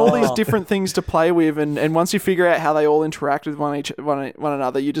just given all these different things to play with, and once you figure out how they all interact with one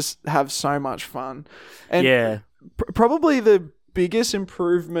another, you just have so much fun. And probably the biggest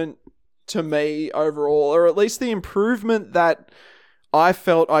improvement to me overall, or at least the improvement that I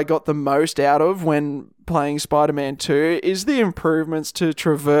felt I got the most out of when playing Spider-Man 2 is the improvements to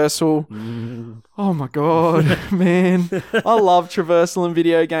traversal. Oh my god, man. I love traversal in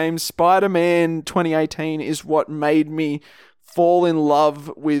video games. Spider-Man 2018 is what made me fall in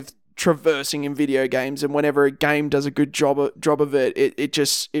love with traversing in video games, and whenever a game does a good job of it,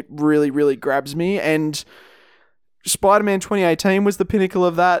 it really, really grabs me. And Spider-Man 2018 was the pinnacle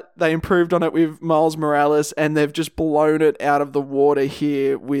of that. They improved on it with Miles Morales, and they've just blown it out of the water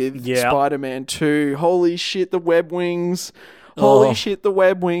here with Spider-Man 2. Holy shit, the web wings. Holy shit, the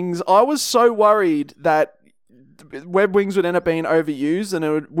web wings. I was so worried that web wings would end up being overused and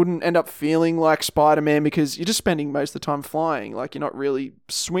it wouldn't end up feeling like Spider-Man because you're just spending most of the time flying. Like, you're not really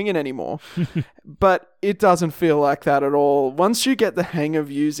swinging anymore. But it doesn't feel like that at all. Once you get the hang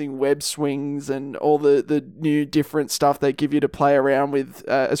of using web swings and all the new different stuff they give you to play around with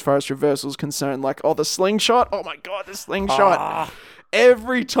as far as traversal is concerned, like, the slingshot. Oh my god, the slingshot.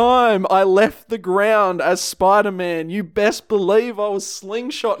 Every time I left the ground as Spider-Man, you best believe I was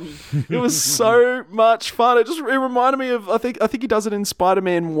slingshotting. It was so much fun. It reminded me of I think he does it in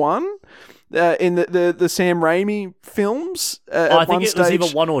Spider-Man 1, in the Sam Raimi films. I think it was either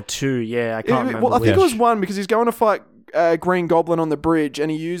 1 or 2. Yeah, I can't remember. Well, I think it was 1 because he's going to fight Green Goblin on the bridge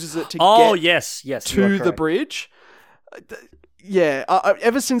and he uses it to get to the bridge. Yeah,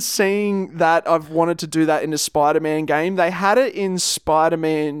 ever since seeing that, I've wanted to do that in a Spider-Man game. They had it in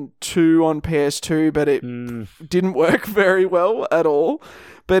Spider-Man 2 on PS2, but it didn't work very well at all.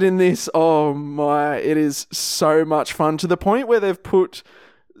 But in this, oh my, it is so much fun, to the point where they've put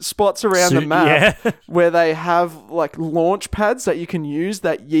spots around the map where they have like launch pads that you can use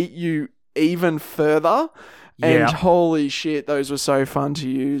that yeet you even further. And holy shit, those were so fun to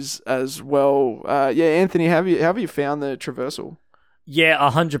use as well. Anthony, how have you found the traversal? Yeah,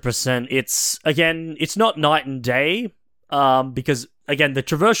 100%. It's not night and day, because again, the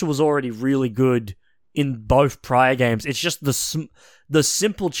traversal was already really good in both prior games. It's just the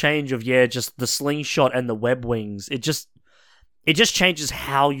simple change of just the slingshot and the web wings. It just changes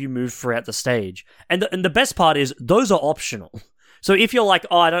how you move throughout the stage. And the best part is those are optional. So if you're like,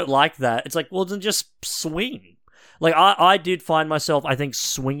 I don't like that, it's like, well, then just swing. Like, I did find myself, I think,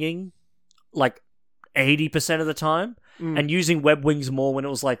 swinging like 80% of the time and using web wings more when it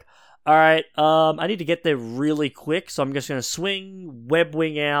was like, all right, I need to get there really quick, so I'm just going to swing, web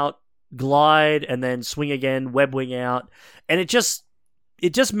wing out, glide, and then swing again, web wing out. And it just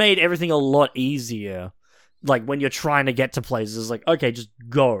made everything a lot easier. Like, when you're trying to get to places, like, okay, just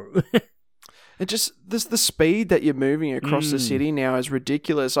go. It just, the speed that you're moving across the city now is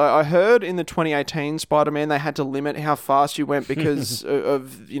ridiculous. I heard in the 2018 Spider-Man they had to limit how fast you went because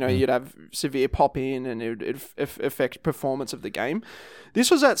of, you'd have severe pop-in and it would affect performance of the game.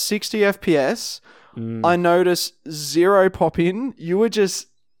 This was at 60 FPS. I noticed 0 pop-in. You were just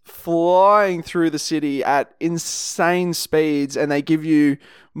flying through the city at insane speeds, and they give you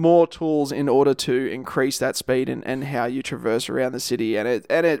more tools in order to increase that speed and how you traverse around the city, and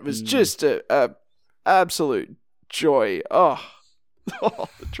it was just a absolute joy. The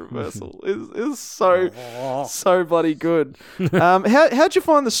traversal is so bloody good. How'd you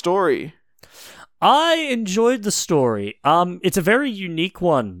find the story? I enjoyed the story. It's a very unique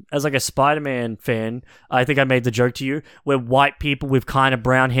one. As like a Spider-Man fan, I think I made the joke to you. We're white people with kind of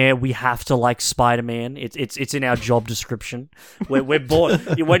brown hair. We have to like Spider-Man. It's in our job description. We're born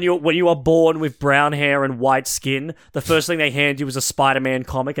when you are born with brown hair and white skin. The first thing they hand you is a Spider-Man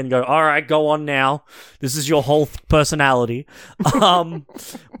comic and go, all right, go on now. This is your whole personality.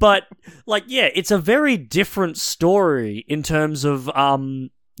 But like, it's a very different story in terms of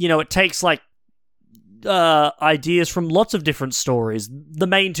it takes like ideas from lots of different stories, the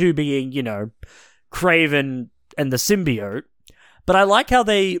main two being, Kraven and the symbiote. But I like how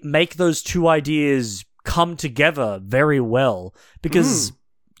they make those two ideas come together very well, because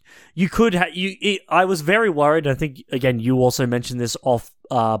you could I was very worried, I think, again, you also mentioned this off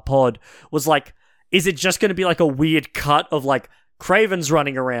pod, was like, is it just going to be like a weird cut of like, Kraven's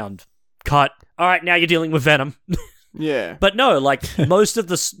running around, cut, all right, now you're dealing with Venom. Yeah. But no, like, most of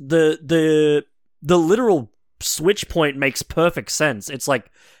the literal switch point makes perfect sense. It's like,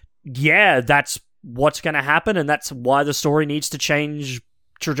 that's what's going to happen, and that's why the story needs to change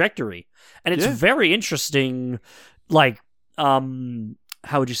trajectory. And it's very interesting, like, how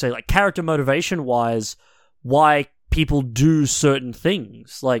would you say, like, character motivation-wise, why people do certain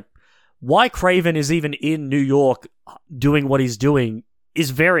things. Like, why Kraven is even in New York doing what he's doing is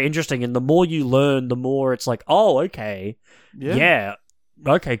very interesting, and the more you learn, the more it's like, oh, okay. Yeah.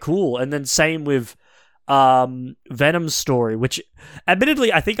 Okay, cool. And then same with Venom's story, which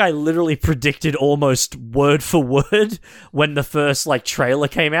admittedly I think I literally predicted almost word for word when the first like trailer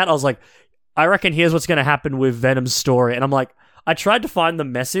came out. I was like, I reckon here's what's going to happen with Venom's story. And I'm like, I tried to find the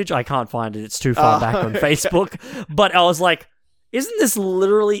message. I can't find it. It's too far back on Facebook. But I was like, isn't this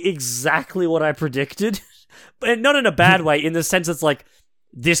literally exactly what I predicted? But not in a bad way, in the sense it's like,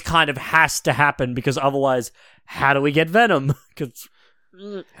 this kind of has to happen because otherwise, how do we get Venom? Because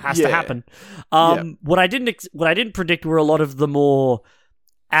it has to happen. What I didn't predict were a lot of the more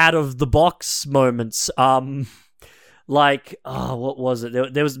out of the box moments. What was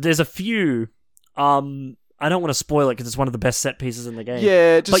it? There's a few. I don't want to spoil it because it's one of the best set pieces in the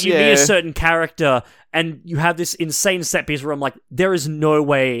game. But you meet a certain character and you have this insane set piece where I'm like, there is no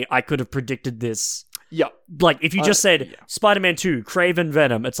way I could have predicted this. Yep. Like, if you just said Spider-Man 2, Kraven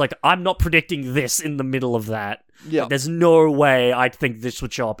Venom, it's like, I'm not predicting this in the middle of that. Yeah. Like, there's no way I'd think this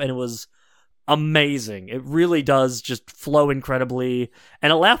would show up. And it was amazing. It really does just flow incredibly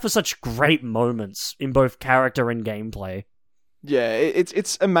and allow for such great moments in both character and gameplay. Yeah,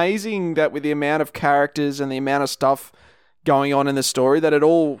 it's amazing that with the amount of characters and the amount of stuff going on in the story, that it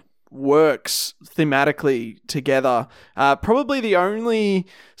all works thematically together. Probably the only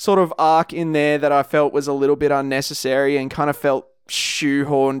sort of arc in there that I felt was a little bit unnecessary and kind of felt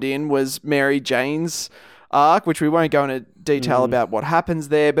shoehorned in was Mary Jane's arc, which we won't go into detail about what happens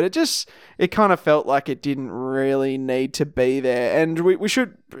there, but it kind of felt like it didn't really need to be there. And we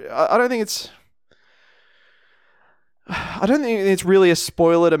should, I don't think it's really a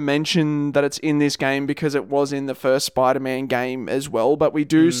spoiler to mention that it's in this game because it was in the first Spider-Man game as well, but we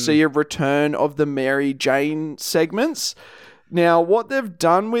do see a return of the Mary Jane segments. Now, what they've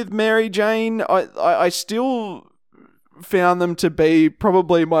done with Mary Jane, I still found them to be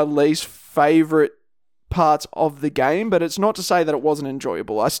probably my least favourite parts of the game, but it's not to say that it wasn't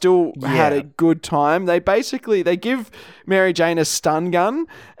enjoyable. I still had a good time. They give Mary Jane a stun gun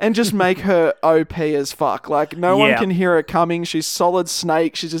and just make her OP as fuck. Like, no one can hear her coming. She's solid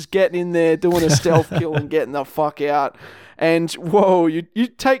Snake. She's just getting in there, doing a stealth kill and getting the fuck out. And whoa, you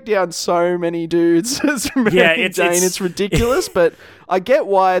take down so many dudes as Mary Jane. It's ridiculous, but I get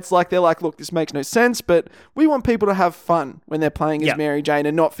why it's like, they're like, look, this makes no sense, but we want people to have fun when they're playing as Mary Jane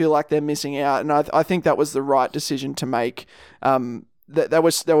and not feel like they're missing out. And I think that was the right decision to make. There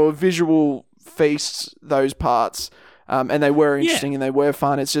were visual feasts, those parts, and they were interesting and they were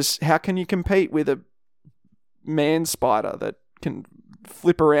fun. It's just, how can you compete with a man spider that can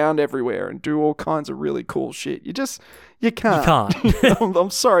flip around everywhere and do all kinds of really cool shit? You can't.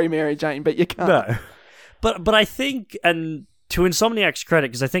 I'm sorry, Mary Jane, but you can't. No. But I think, and to Insomniac's credit,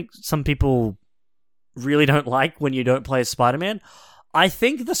 because I think some people really don't like when you don't play as Spider-Man, I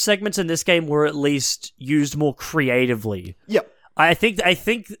think the segments in this game were at least used more creatively. Yep. I think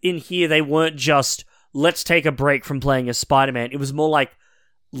in here they weren't just, let's take a break from playing as Spider-Man. It was more like,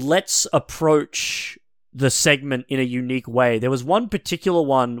 let's approach the segment in a unique way. There was one particular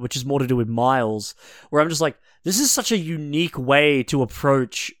one, which is more to do with Miles, where I'm just like, this is such a unique way to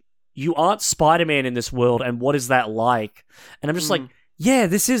approach, you aren't Spider-Man in this world, and what is that like? And I'm just like, yeah,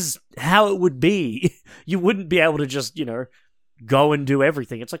 this is how it would be. You wouldn't be able to just, go and do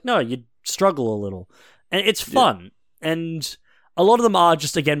everything. It's like, no, you'd struggle a little. And it's fun. And a lot of them are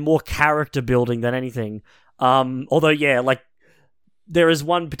just, again, more character building than anything. Although, there is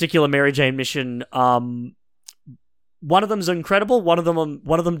one particular Mary Jane mission. One of them's incredible. One of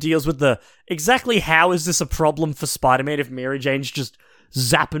them deals with the exactly how is this a problem for Spider-Man if Mary Jane's just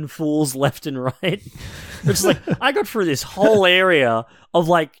zapping fools left and right. It's like, I got through this whole area of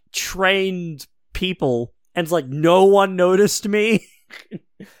like trained people, and it's like no one noticed me.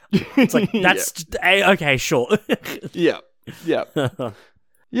 It's like that's okay, sure. Yeah. Yeah,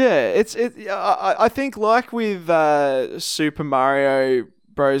 I think like with Super Mario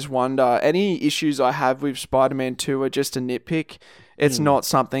Bros. Wonder, any issues I have with Spider-Man 2 are just a nitpick. It's not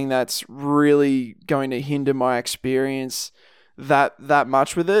something that's really going to hinder my experience that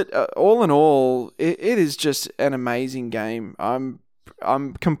much with it. All in all, it is just an amazing game. I'm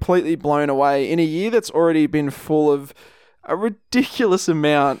completely blown away in a year that's already been full of a ridiculous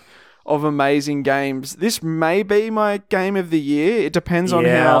amount of amazing games. This may be my game of the year. It depends on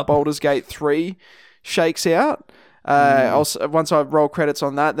how Baldur's Gate 3 shakes out. Once I roll credits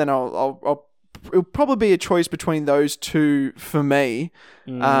on that, then it'll probably be a choice between those two for me.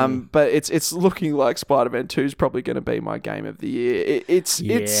 But it's looking like Spider-Man 2 is probably going to be my game of the year. It's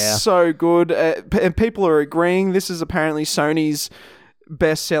so good, and people are agreeing. This is apparently Sony's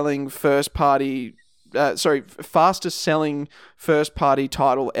best-selling fastest selling first-party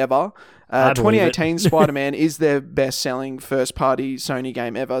title ever. I believe it. 2018 Spider-Man is their best-selling first-party Sony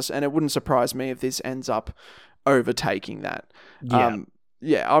game ever, and it wouldn't surprise me if this ends up overtaking that.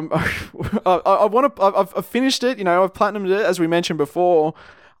 Yeah. I want to. I've finished it. I've platinumed it, as we mentioned before.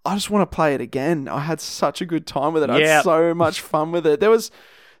 I just want to play it again. I had such a good time with it. I had so much fun with it. There was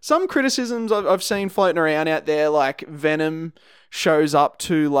some criticisms I've seen floating around out there, like Venom shows up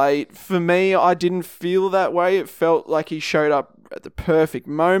too late. For me, I didn't feel that way. It felt like he showed up at the perfect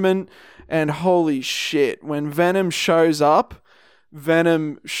moment. And holy shit, when Venom shows up,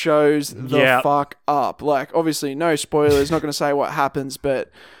 Venom shows the fuck up. Like, obviously, no spoilers, not going to say what happens,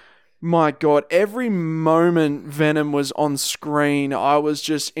 but my God, every moment Venom was on screen, I was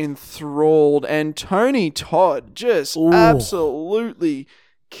just enthralled. And Tony Todd just absolutely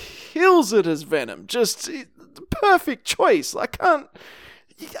kills it as Venom. Just the perfect choice. I can't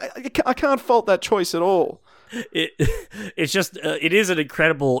fault that choice at all. It's just it is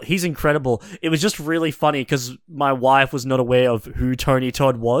he's incredible. It was just really funny because my wife was not aware of who Tony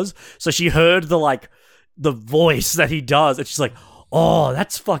Todd was, so she heard the voice that he does, and she's like, oh,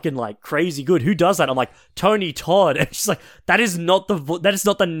 that's fucking crazy good. Who does that? I'm like, Tony Todd. And she's like, that is not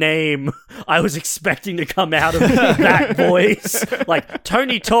the name I was expecting to come out of that voice. Like,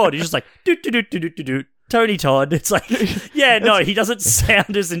 Tony Todd. He's just like, do. Tony Todd. It's like, yeah, no, he doesn't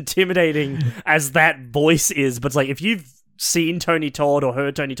sound as intimidating as that voice is. But it's like, if you've seen Tony Todd or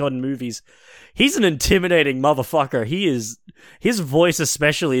heard Tony Todd in movies, he's an intimidating motherfucker. His voice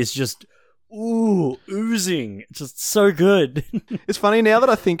especially is just oozing. It's just so good. It's funny now that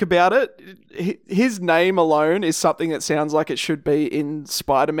I think about it, his name alone is something that sounds like it should be in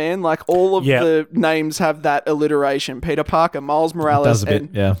Spider-Man. Like, all of the names have that alliteration. Peter Parker, Miles Morales,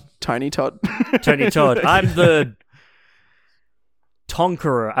 and Tony Todd. Tony Todd. I'm the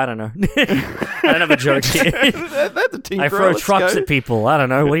Tonkerer. I don't know. I don't have a joke here. That's a tinkerer. I throw trucks at people. I don't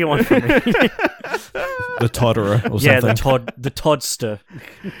know. What do you want from me? The Todderer or something. Yeah, the Toddster.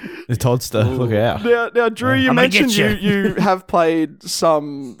 The Toddster. Ooh. Look out. Now, Drew, you mentioned you have played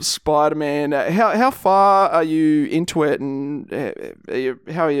some Spider-Man. How far are you into it, and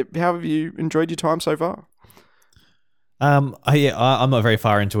how have you enjoyed your time so far? I'm not very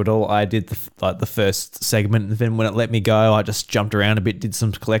far into it all. I did the first segment, and then when it let me go, I just jumped around a bit, did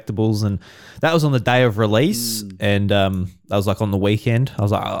some collectibles, and that was on the day of release, and that was on the weekend. I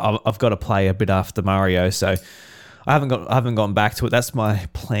was like, I've got to play a bit after Mario, so I haven't gone back to it. That's my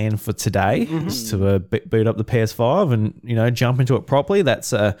plan for today, is to boot up the PS5 and jump into it properly.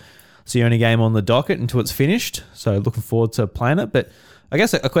 That's the only game on the docket until it's finished. So looking forward to playing it, but. I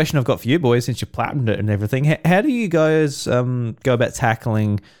guess a question I've got for you boys, since you platinumed it and everything, how do you guys go about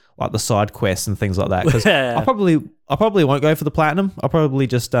tackling the side quests and things like that? Because I probably won't go for the platinum. I'll probably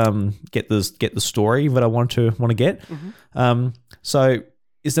just get the story that I want to get. So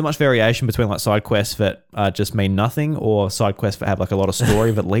is there much variation between side quests that just mean nothing, or side quests that have a lot of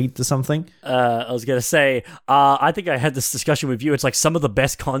story that lead to something? I was gonna say, I think I had this discussion with you. It's some of the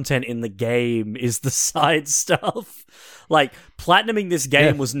best content in the game is the side stuff. Platinuming this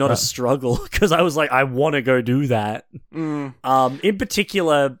game was not a struggle, because I was like, I want to go do that. In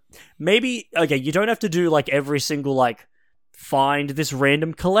particular, maybe you don't have to do every single find this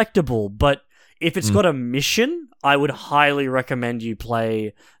random collectible, but if it's got a mission, I would highly recommend you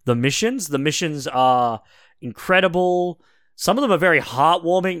play the missions. The missions are incredible. Some of them are very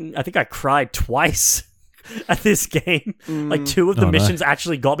heartwarming. I think I cried twice at this game. Two of the missions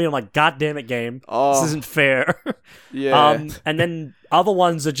actually got me. I'm like, God damn it, game. This isn't fair. Yeah. And then other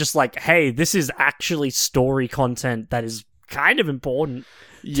ones are just hey, this is actually story content that is kind of important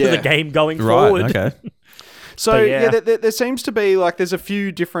to the game going forward. Okay. So, there seems to be, there's a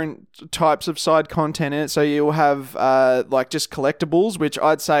few different types of side content in it. So, you'll have, just collectibles, which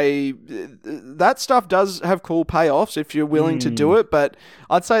I'd say that stuff does have cool payoffs if you're willing to do it. But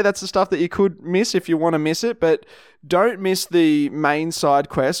I'd say that's the stuff that you could miss if you want to miss it. But don't miss the main side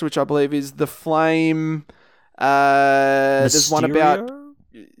quest, which I believe is the Flame. There's one about...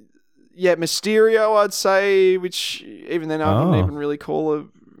 Yeah, Mysterio, I'd say, which even then I wouldn't even really call a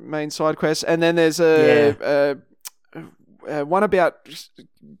main side quest. And then there's one about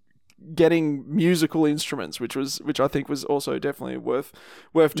getting musical instruments, which I think was also definitely worth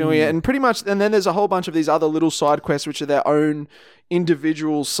doing it. And pretty much, and then there's a whole bunch of these other little side quests, which are their own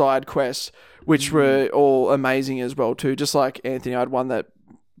individual side quests, which were all amazing as well too. Just like Anthony, I had one that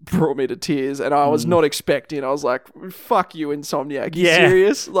brought me to tears, and I was not expecting. I was like, fuck you, Insomniac. You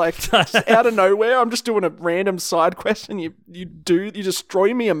serious? Just out of nowhere, I'm just doing a random side quest and you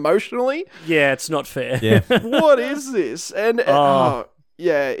destroy me emotionally? Yeah, it's not fair. Yeah. What is this? And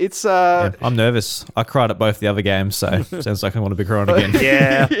Yeah, it's Yeah, I'm nervous. I cried at both the other games, so sounds like I want to be crying again.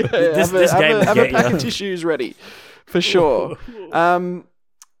 Yeah. This game will have a get pack you. of tissues ready, for sure.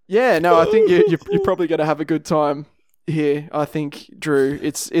 Yeah, no, I think you're probably going to have a good time here. I think, Drew,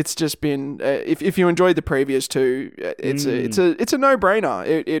 it's just been if you enjoyed the previous two, it's a no-brainer.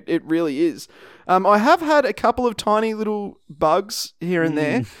 It really is. I have had a couple of tiny little bugs here and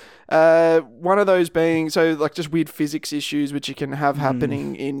there. One of those being like just weird physics issues which you can have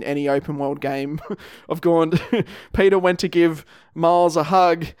happening in any open world game. I've gone. Peter went to give Miles a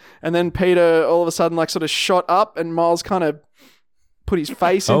hug, and then Peter all of a sudden like sort of shot up, and Miles kind of put his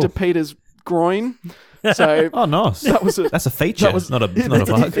face into Peter's groin. So Oh, nice. That's a feature. Not a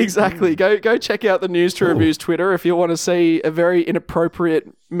bug. Exactly. Go check out the News to Reviews Twitter if you want to see a very inappropriate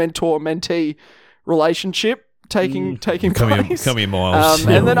mentor-mentee relationship taking place. Come here, Miles.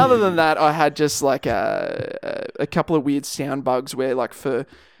 And then other than that, I had just like a couple of weird sound bugs where like for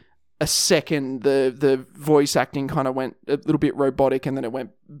a second the voice acting kind of went a little bit robotic and then it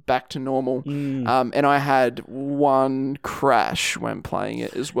went back to normal. And I had one crash when playing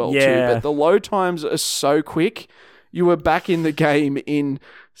it as well too. But the load times are so quick. You were back in the game in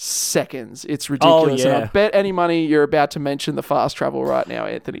seconds. It's ridiculous. And I bet any money you're about to mention the fast travel right now,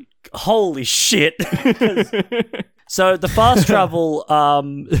 Anthony. Holy shit. So the fast travel,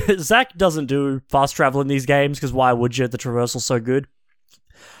 Zach doesn't do fast travel in these games because why would you? The traversal's so good.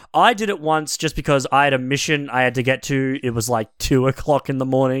 I did it once just because I had a mission I had to get to. It was like 2 o'clock in the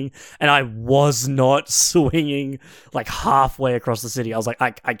morning and I was not swinging like halfway across the city. I was like,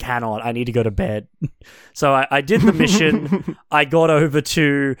 I cannot. I need to go to bed. So I did the mission. I got over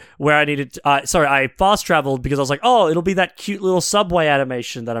to where I needed I fast traveled because I was like, oh, it'll be that cute little subway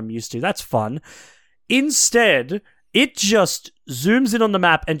animation that I'm used to. That's fun. Instead, it just zooms in on the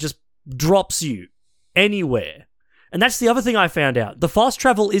map and just drops you anywhere. And that's the other thing I found out. The fast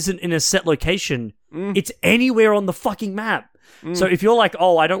travel isn't in a set location. It's anywhere on the fucking map. So if you're like,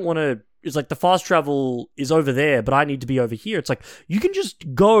 oh, I don't want to... It's like the fast travel is over there, but I need to be over here. It's like, you can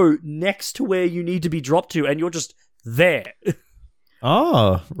just go next to where you need to be dropped to, and you're just there.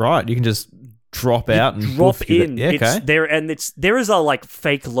 Oh, right. You can just drop out and drop in. Yeah, okay. There is a like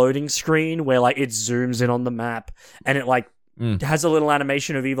fake loading screen where like it zooms in on the map, and it like has a little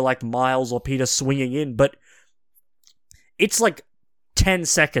animation of either like Miles or Peter swinging in, but... It's like 10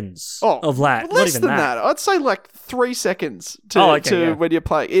 seconds of that. Less than that. I'd say like 3 seconds to when you're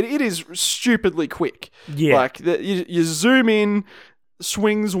playing. It is stupidly quick. Yeah. Like you zoom in,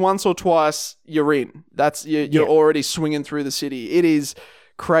 swings once or twice, you're in. You're already swinging through the city. It is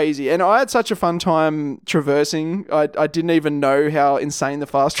crazy. And I had such a fun time traversing. I didn't even know how insane the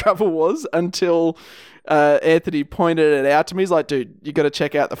fast travel was until... Anthony pointed it out to me. He's like, dude, you got to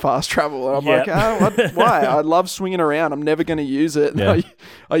check out the fast travel. And I'm like, why? I love swinging around. I'm never going to use it. Yeah.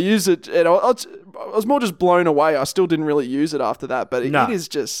 I use it. And I was more just blown away. I still didn't really use it after that, but it is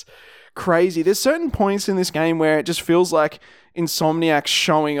just crazy. There's certain points in this game where it just feels like Insomniac's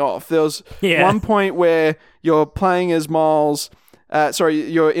showing off. There was one point where you're playing as Miles.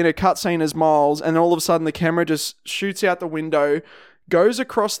 You're in a cutscene as Miles, and all of a sudden the camera just shoots out the window, goes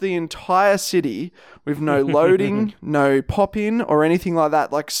across the entire city with no loading, no pop-in or anything like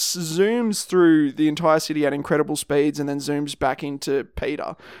that, like zooms through the entire city at incredible speeds and then zooms back into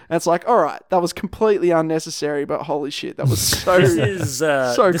Peter. And it's like, all right, that was completely unnecessary, but holy shit, that was so,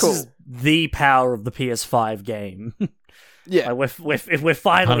 so cool. This is the power of the PS5 game. Yeah. Like we're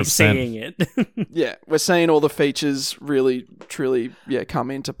finally 100%. seeing it. Yeah, we're seeing all the features really, truly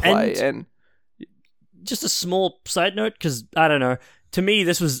come into play. And just a small side note, because, I don't know, to me, I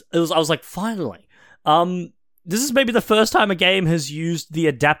was like, finally. This is maybe the first time a game has used the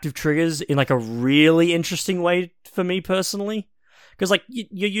adaptive triggers in like a really interesting way for me personally. Because like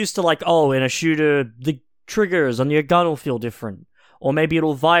you're used to like, oh, in a shooter, the triggers on your gun will feel different. Or maybe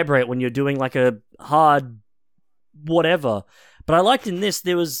it'll vibrate when you're doing like a hard whatever. But I liked in this,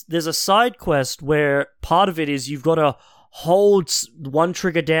 there's a side quest where part of it is you've got to hold one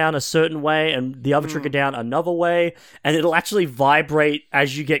trigger down a certain way and the other trigger down another way, and it'll actually vibrate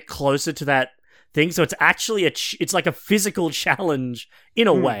as you get closer to that thing. So it's actually it's like a physical challenge in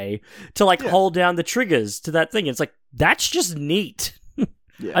a way to like hold down the triggers to that thing. It's like, that's just neat.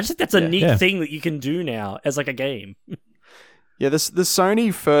 I just think that's a neat thing that you can do now as like a game. Yeah, the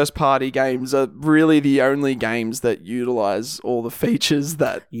Sony first-party games are really the only games that utilize all the features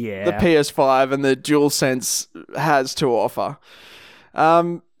that the PS5 and the DualSense has to offer.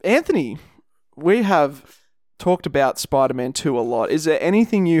 Anthony, we have talked about Spider-Man 2 a lot. Is there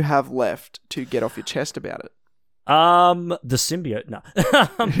anything you have left to get off your chest about it? The symbiote.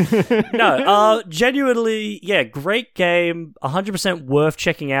 No, genuinely, yeah, great game. 100% worth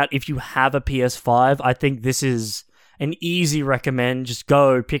checking out if you have a PS5. I think this is an easy recommend. Just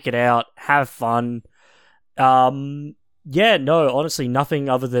go pick it out, have fun. Yeah, no, honestly, nothing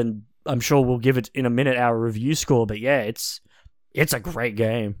other than I'm sure we'll give it in a minute our review score. But yeah, it's a great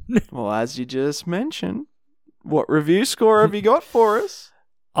game. Well, as you just mentioned, what review score have you got for us?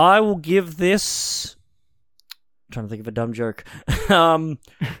 I will give this. Trying to think of a dumb joke.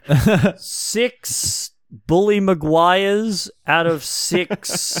 6 Bully Maguires out of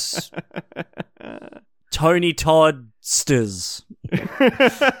 6 Tony Toddsters.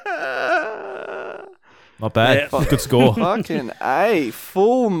 Not bad. Yeah. Good score. Fucking A,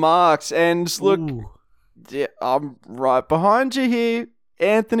 full marks. And look, Ooh. yeah, I'm right behind you here,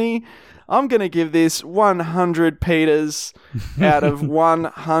 Anthony. I'm going to give this 100 Peters out of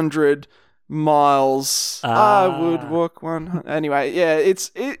 100 miles. I would walk 100. Anyway, yeah,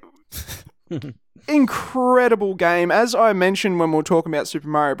 it's incredible game. As I mentioned when we were talking about Super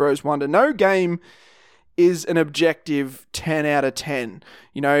Mario Bros. Wonder, no game is an objective 10 out of 10.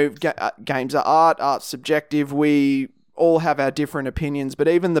 You know, games are art's subjective. We all have our different opinions, but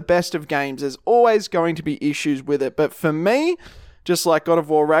even the best of games, there's always going to be issues with it. But for me, just like God of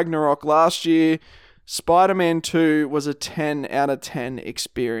War Ragnarok last year, Spider-Man 2 was a 10 out of 10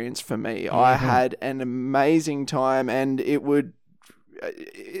 experience for me. Mm-hmm. I had an amazing time, and it would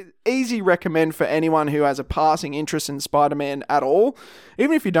easy recommend for anyone who has a passing interest in Spider-Man at all.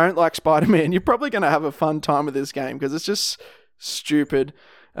 Even if you don't like Spider-Man, you're probably going to have a fun time with this game because it's just stupid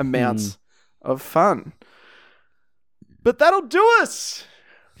amounts of fun. But that'll do us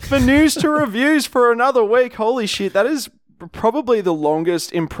for news to reviews for another week. Holy shit, that is probably the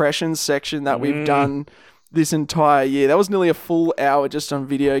longest impressions section that we've done this entire year. That was nearly a full hour just on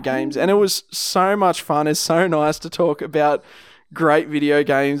video games, and it was so much fun. It's so nice to talk about great video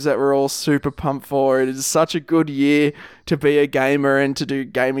games that we're all super pumped for. It is such a good year to be a gamer and to do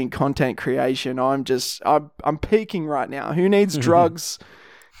gaming content creation. I'm peaking right now. Who needs drugs?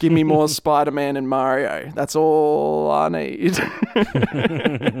 Give me more Spider-Man and Mario. That's all I need.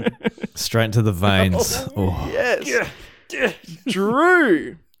 Straight into the veins. Oh. Yes.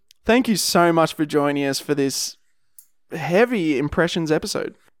 Drew, thank you so much for joining us for this heavy impressions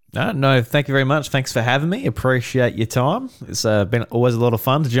episode. No, thank you very much. Thanks for having me. Appreciate your time. It's been always a lot of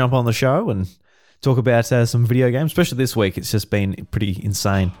fun to jump on the show and talk about some video games, especially this week. It's just been pretty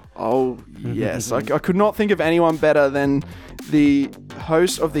insane. Oh, yes. I could not think of anyone better than the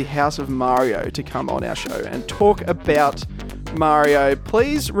host of the House of Mario to come on our show and talk about Mario.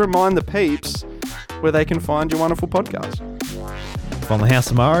 Please remind the peeps where they can find your wonderful podcast. From the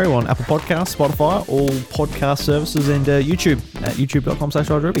House of Mario on Apple Podcasts, Spotify, all podcast services, and YouTube at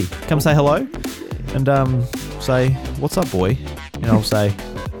youtube.com/iDruby. Come say hello and say, what's up, boy? And I'll say,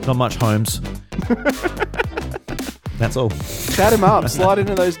 not much, Holmes. That's all. Chat him up. Slide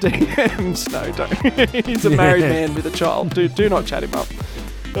into those DMs. No, don't. He's a married man with a child. Do not chat him up.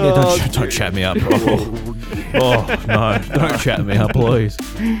 Yeah, don't chat me up. Oh, no. Don't chat me up, please.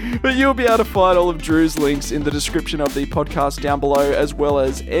 But you'll be able to find all of Drew's links in the description of the podcast down below, as well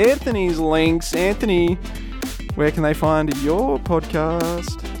as Anthony's links. Anthony, where can they find your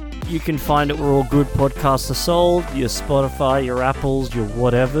podcast? You can find it where all good podcasts are sold. Your Spotify, your Apples, your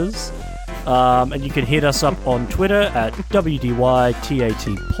whatevers. And you can hit us up on Twitter at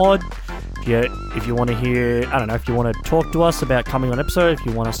WDYTATpod. If you want to hear, I don't know, if you want to talk to us about coming on episode, if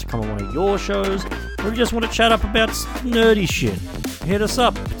you want us to come on one of your shows, or you just want to chat up about nerdy shit, hit us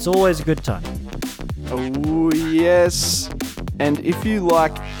up. It's always a good time. Oh, yes. And if you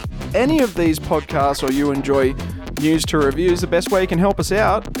like any of these podcasts or you enjoy news to reviews, the best way you can help us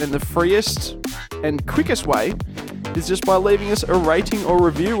out, and the freest and quickest way, is just by leaving us a rating or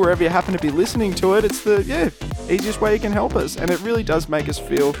review wherever you happen to be listening to it. It's the easiest way you can help us, and it really does make us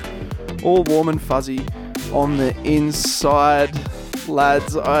feel all warm and fuzzy on the inside.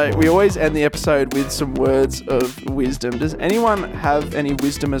 Lads, we always end the episode with some words of wisdom. Does anyone have any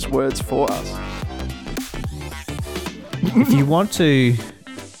wisdom as words for us? If you want to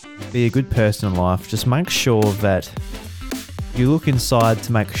be a good person in life, just make sure that you look inside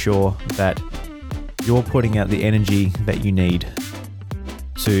to make sure that you're putting out the energy that you need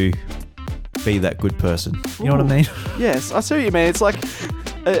to be that good person. You know what I mean? Yes, I see what you mean. It's like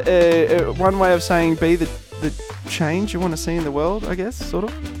one way of saying be the change you want to see in the world, I guess, sort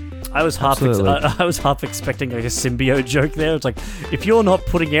of. I was half Absolutely. I was half expecting like a symbiote joke there. It's like, if you're not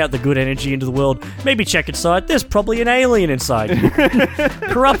putting out the good energy into the world, maybe check inside. There's probably an alien inside you,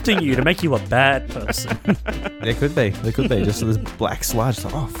 corrupting you to make you a bad person. There could be. Just this black sludge. It's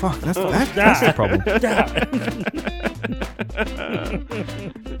like, oh, fuck. That's the problem.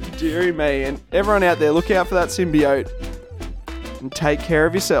 Deary me. And everyone out there, look out for that symbiote. And take care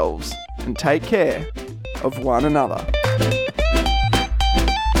of yourselves. And take care of one another.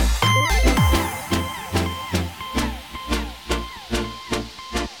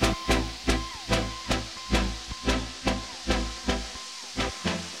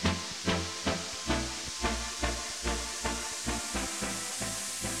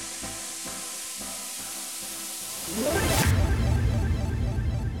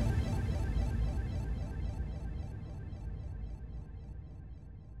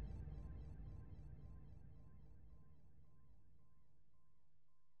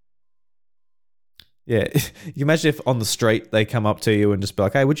 Yeah. You imagine if on the street they come up to you and just be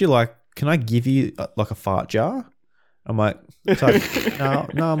like, hey, can I give you like a fart jar? I'm like, no,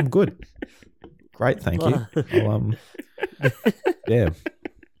 I'm good. Great, thank you. Yeah.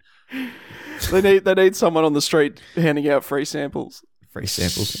 They need someone on the street handing out free samples. Free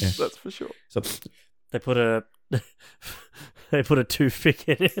samples, yeah. That's for sure. So, They put a toothpick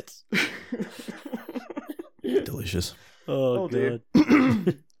in it. delicious. Oh, dear.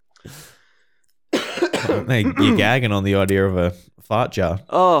 God. Hey, you're gagging on the idea of a fart jar.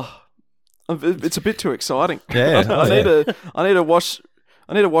 Oh, it's a bit too exciting. Yeah. I need to wash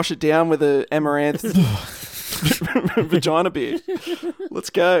it down with a amaranth vagina beer. Let's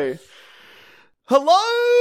go. Hello.